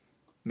you.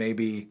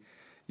 Maybe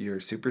you're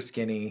super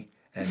skinny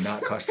and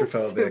not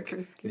claustrophobic.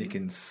 And you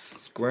can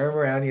squirm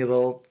around your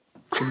little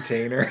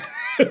container.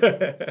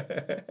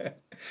 They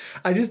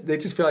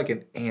just feel like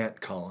an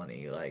ant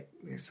colony. Like,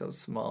 they're so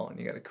small and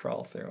you got to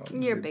crawl through them.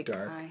 You're a big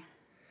guy.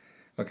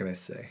 What can I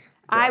say?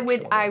 I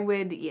would,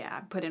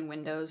 put in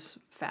windows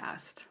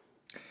fast.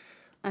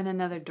 And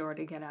another door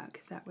to get out,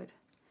 because that would,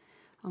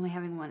 only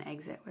having one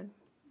exit would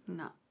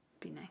not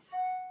be nice.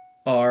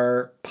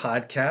 Our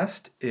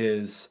podcast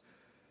is,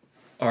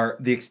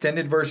 the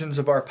extended versions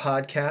of our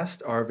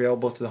podcast are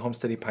available to the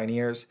Homesteading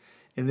Pioneers.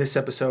 In this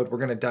episode, we're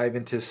going to dive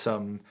into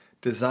some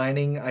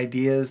designing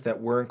ideas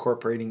that we're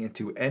incorporating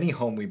into any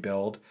home we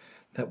build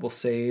that will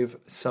save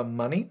some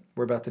money.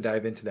 We're about to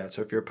dive into that.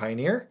 So if you're a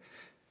pioneer,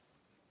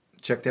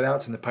 check that out.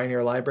 It's in the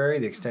Pioneer Library,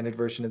 the extended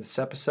version of this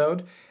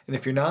episode. And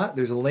if you're not,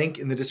 there's a link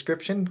in the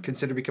description.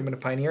 Consider becoming a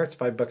pioneer. It's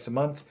 $5 a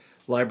month.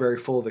 Library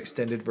full of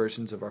extended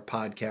versions of our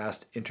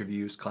podcast,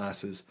 interviews,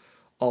 classes.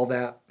 All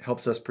that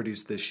helps us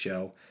produce this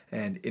show.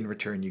 And in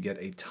return, you get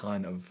a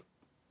ton of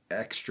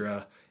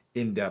extra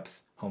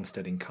in-depth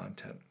homesteading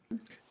content.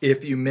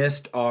 If you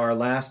missed our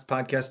last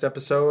podcast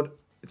episode,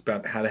 it's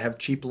about how to have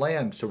cheap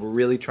land. So we're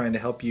really trying to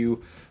help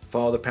you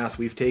follow the path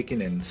we've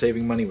taken in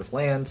saving money with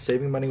land,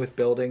 saving money with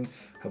building.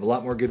 Have a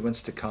lot more good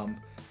ones to come.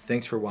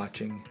 Thanks for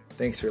watching.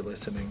 Thanks for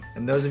listening.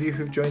 And those of you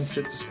who've joined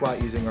Sit to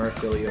Squat using our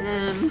affiliate.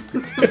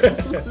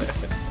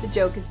 The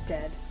joke is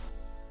dead.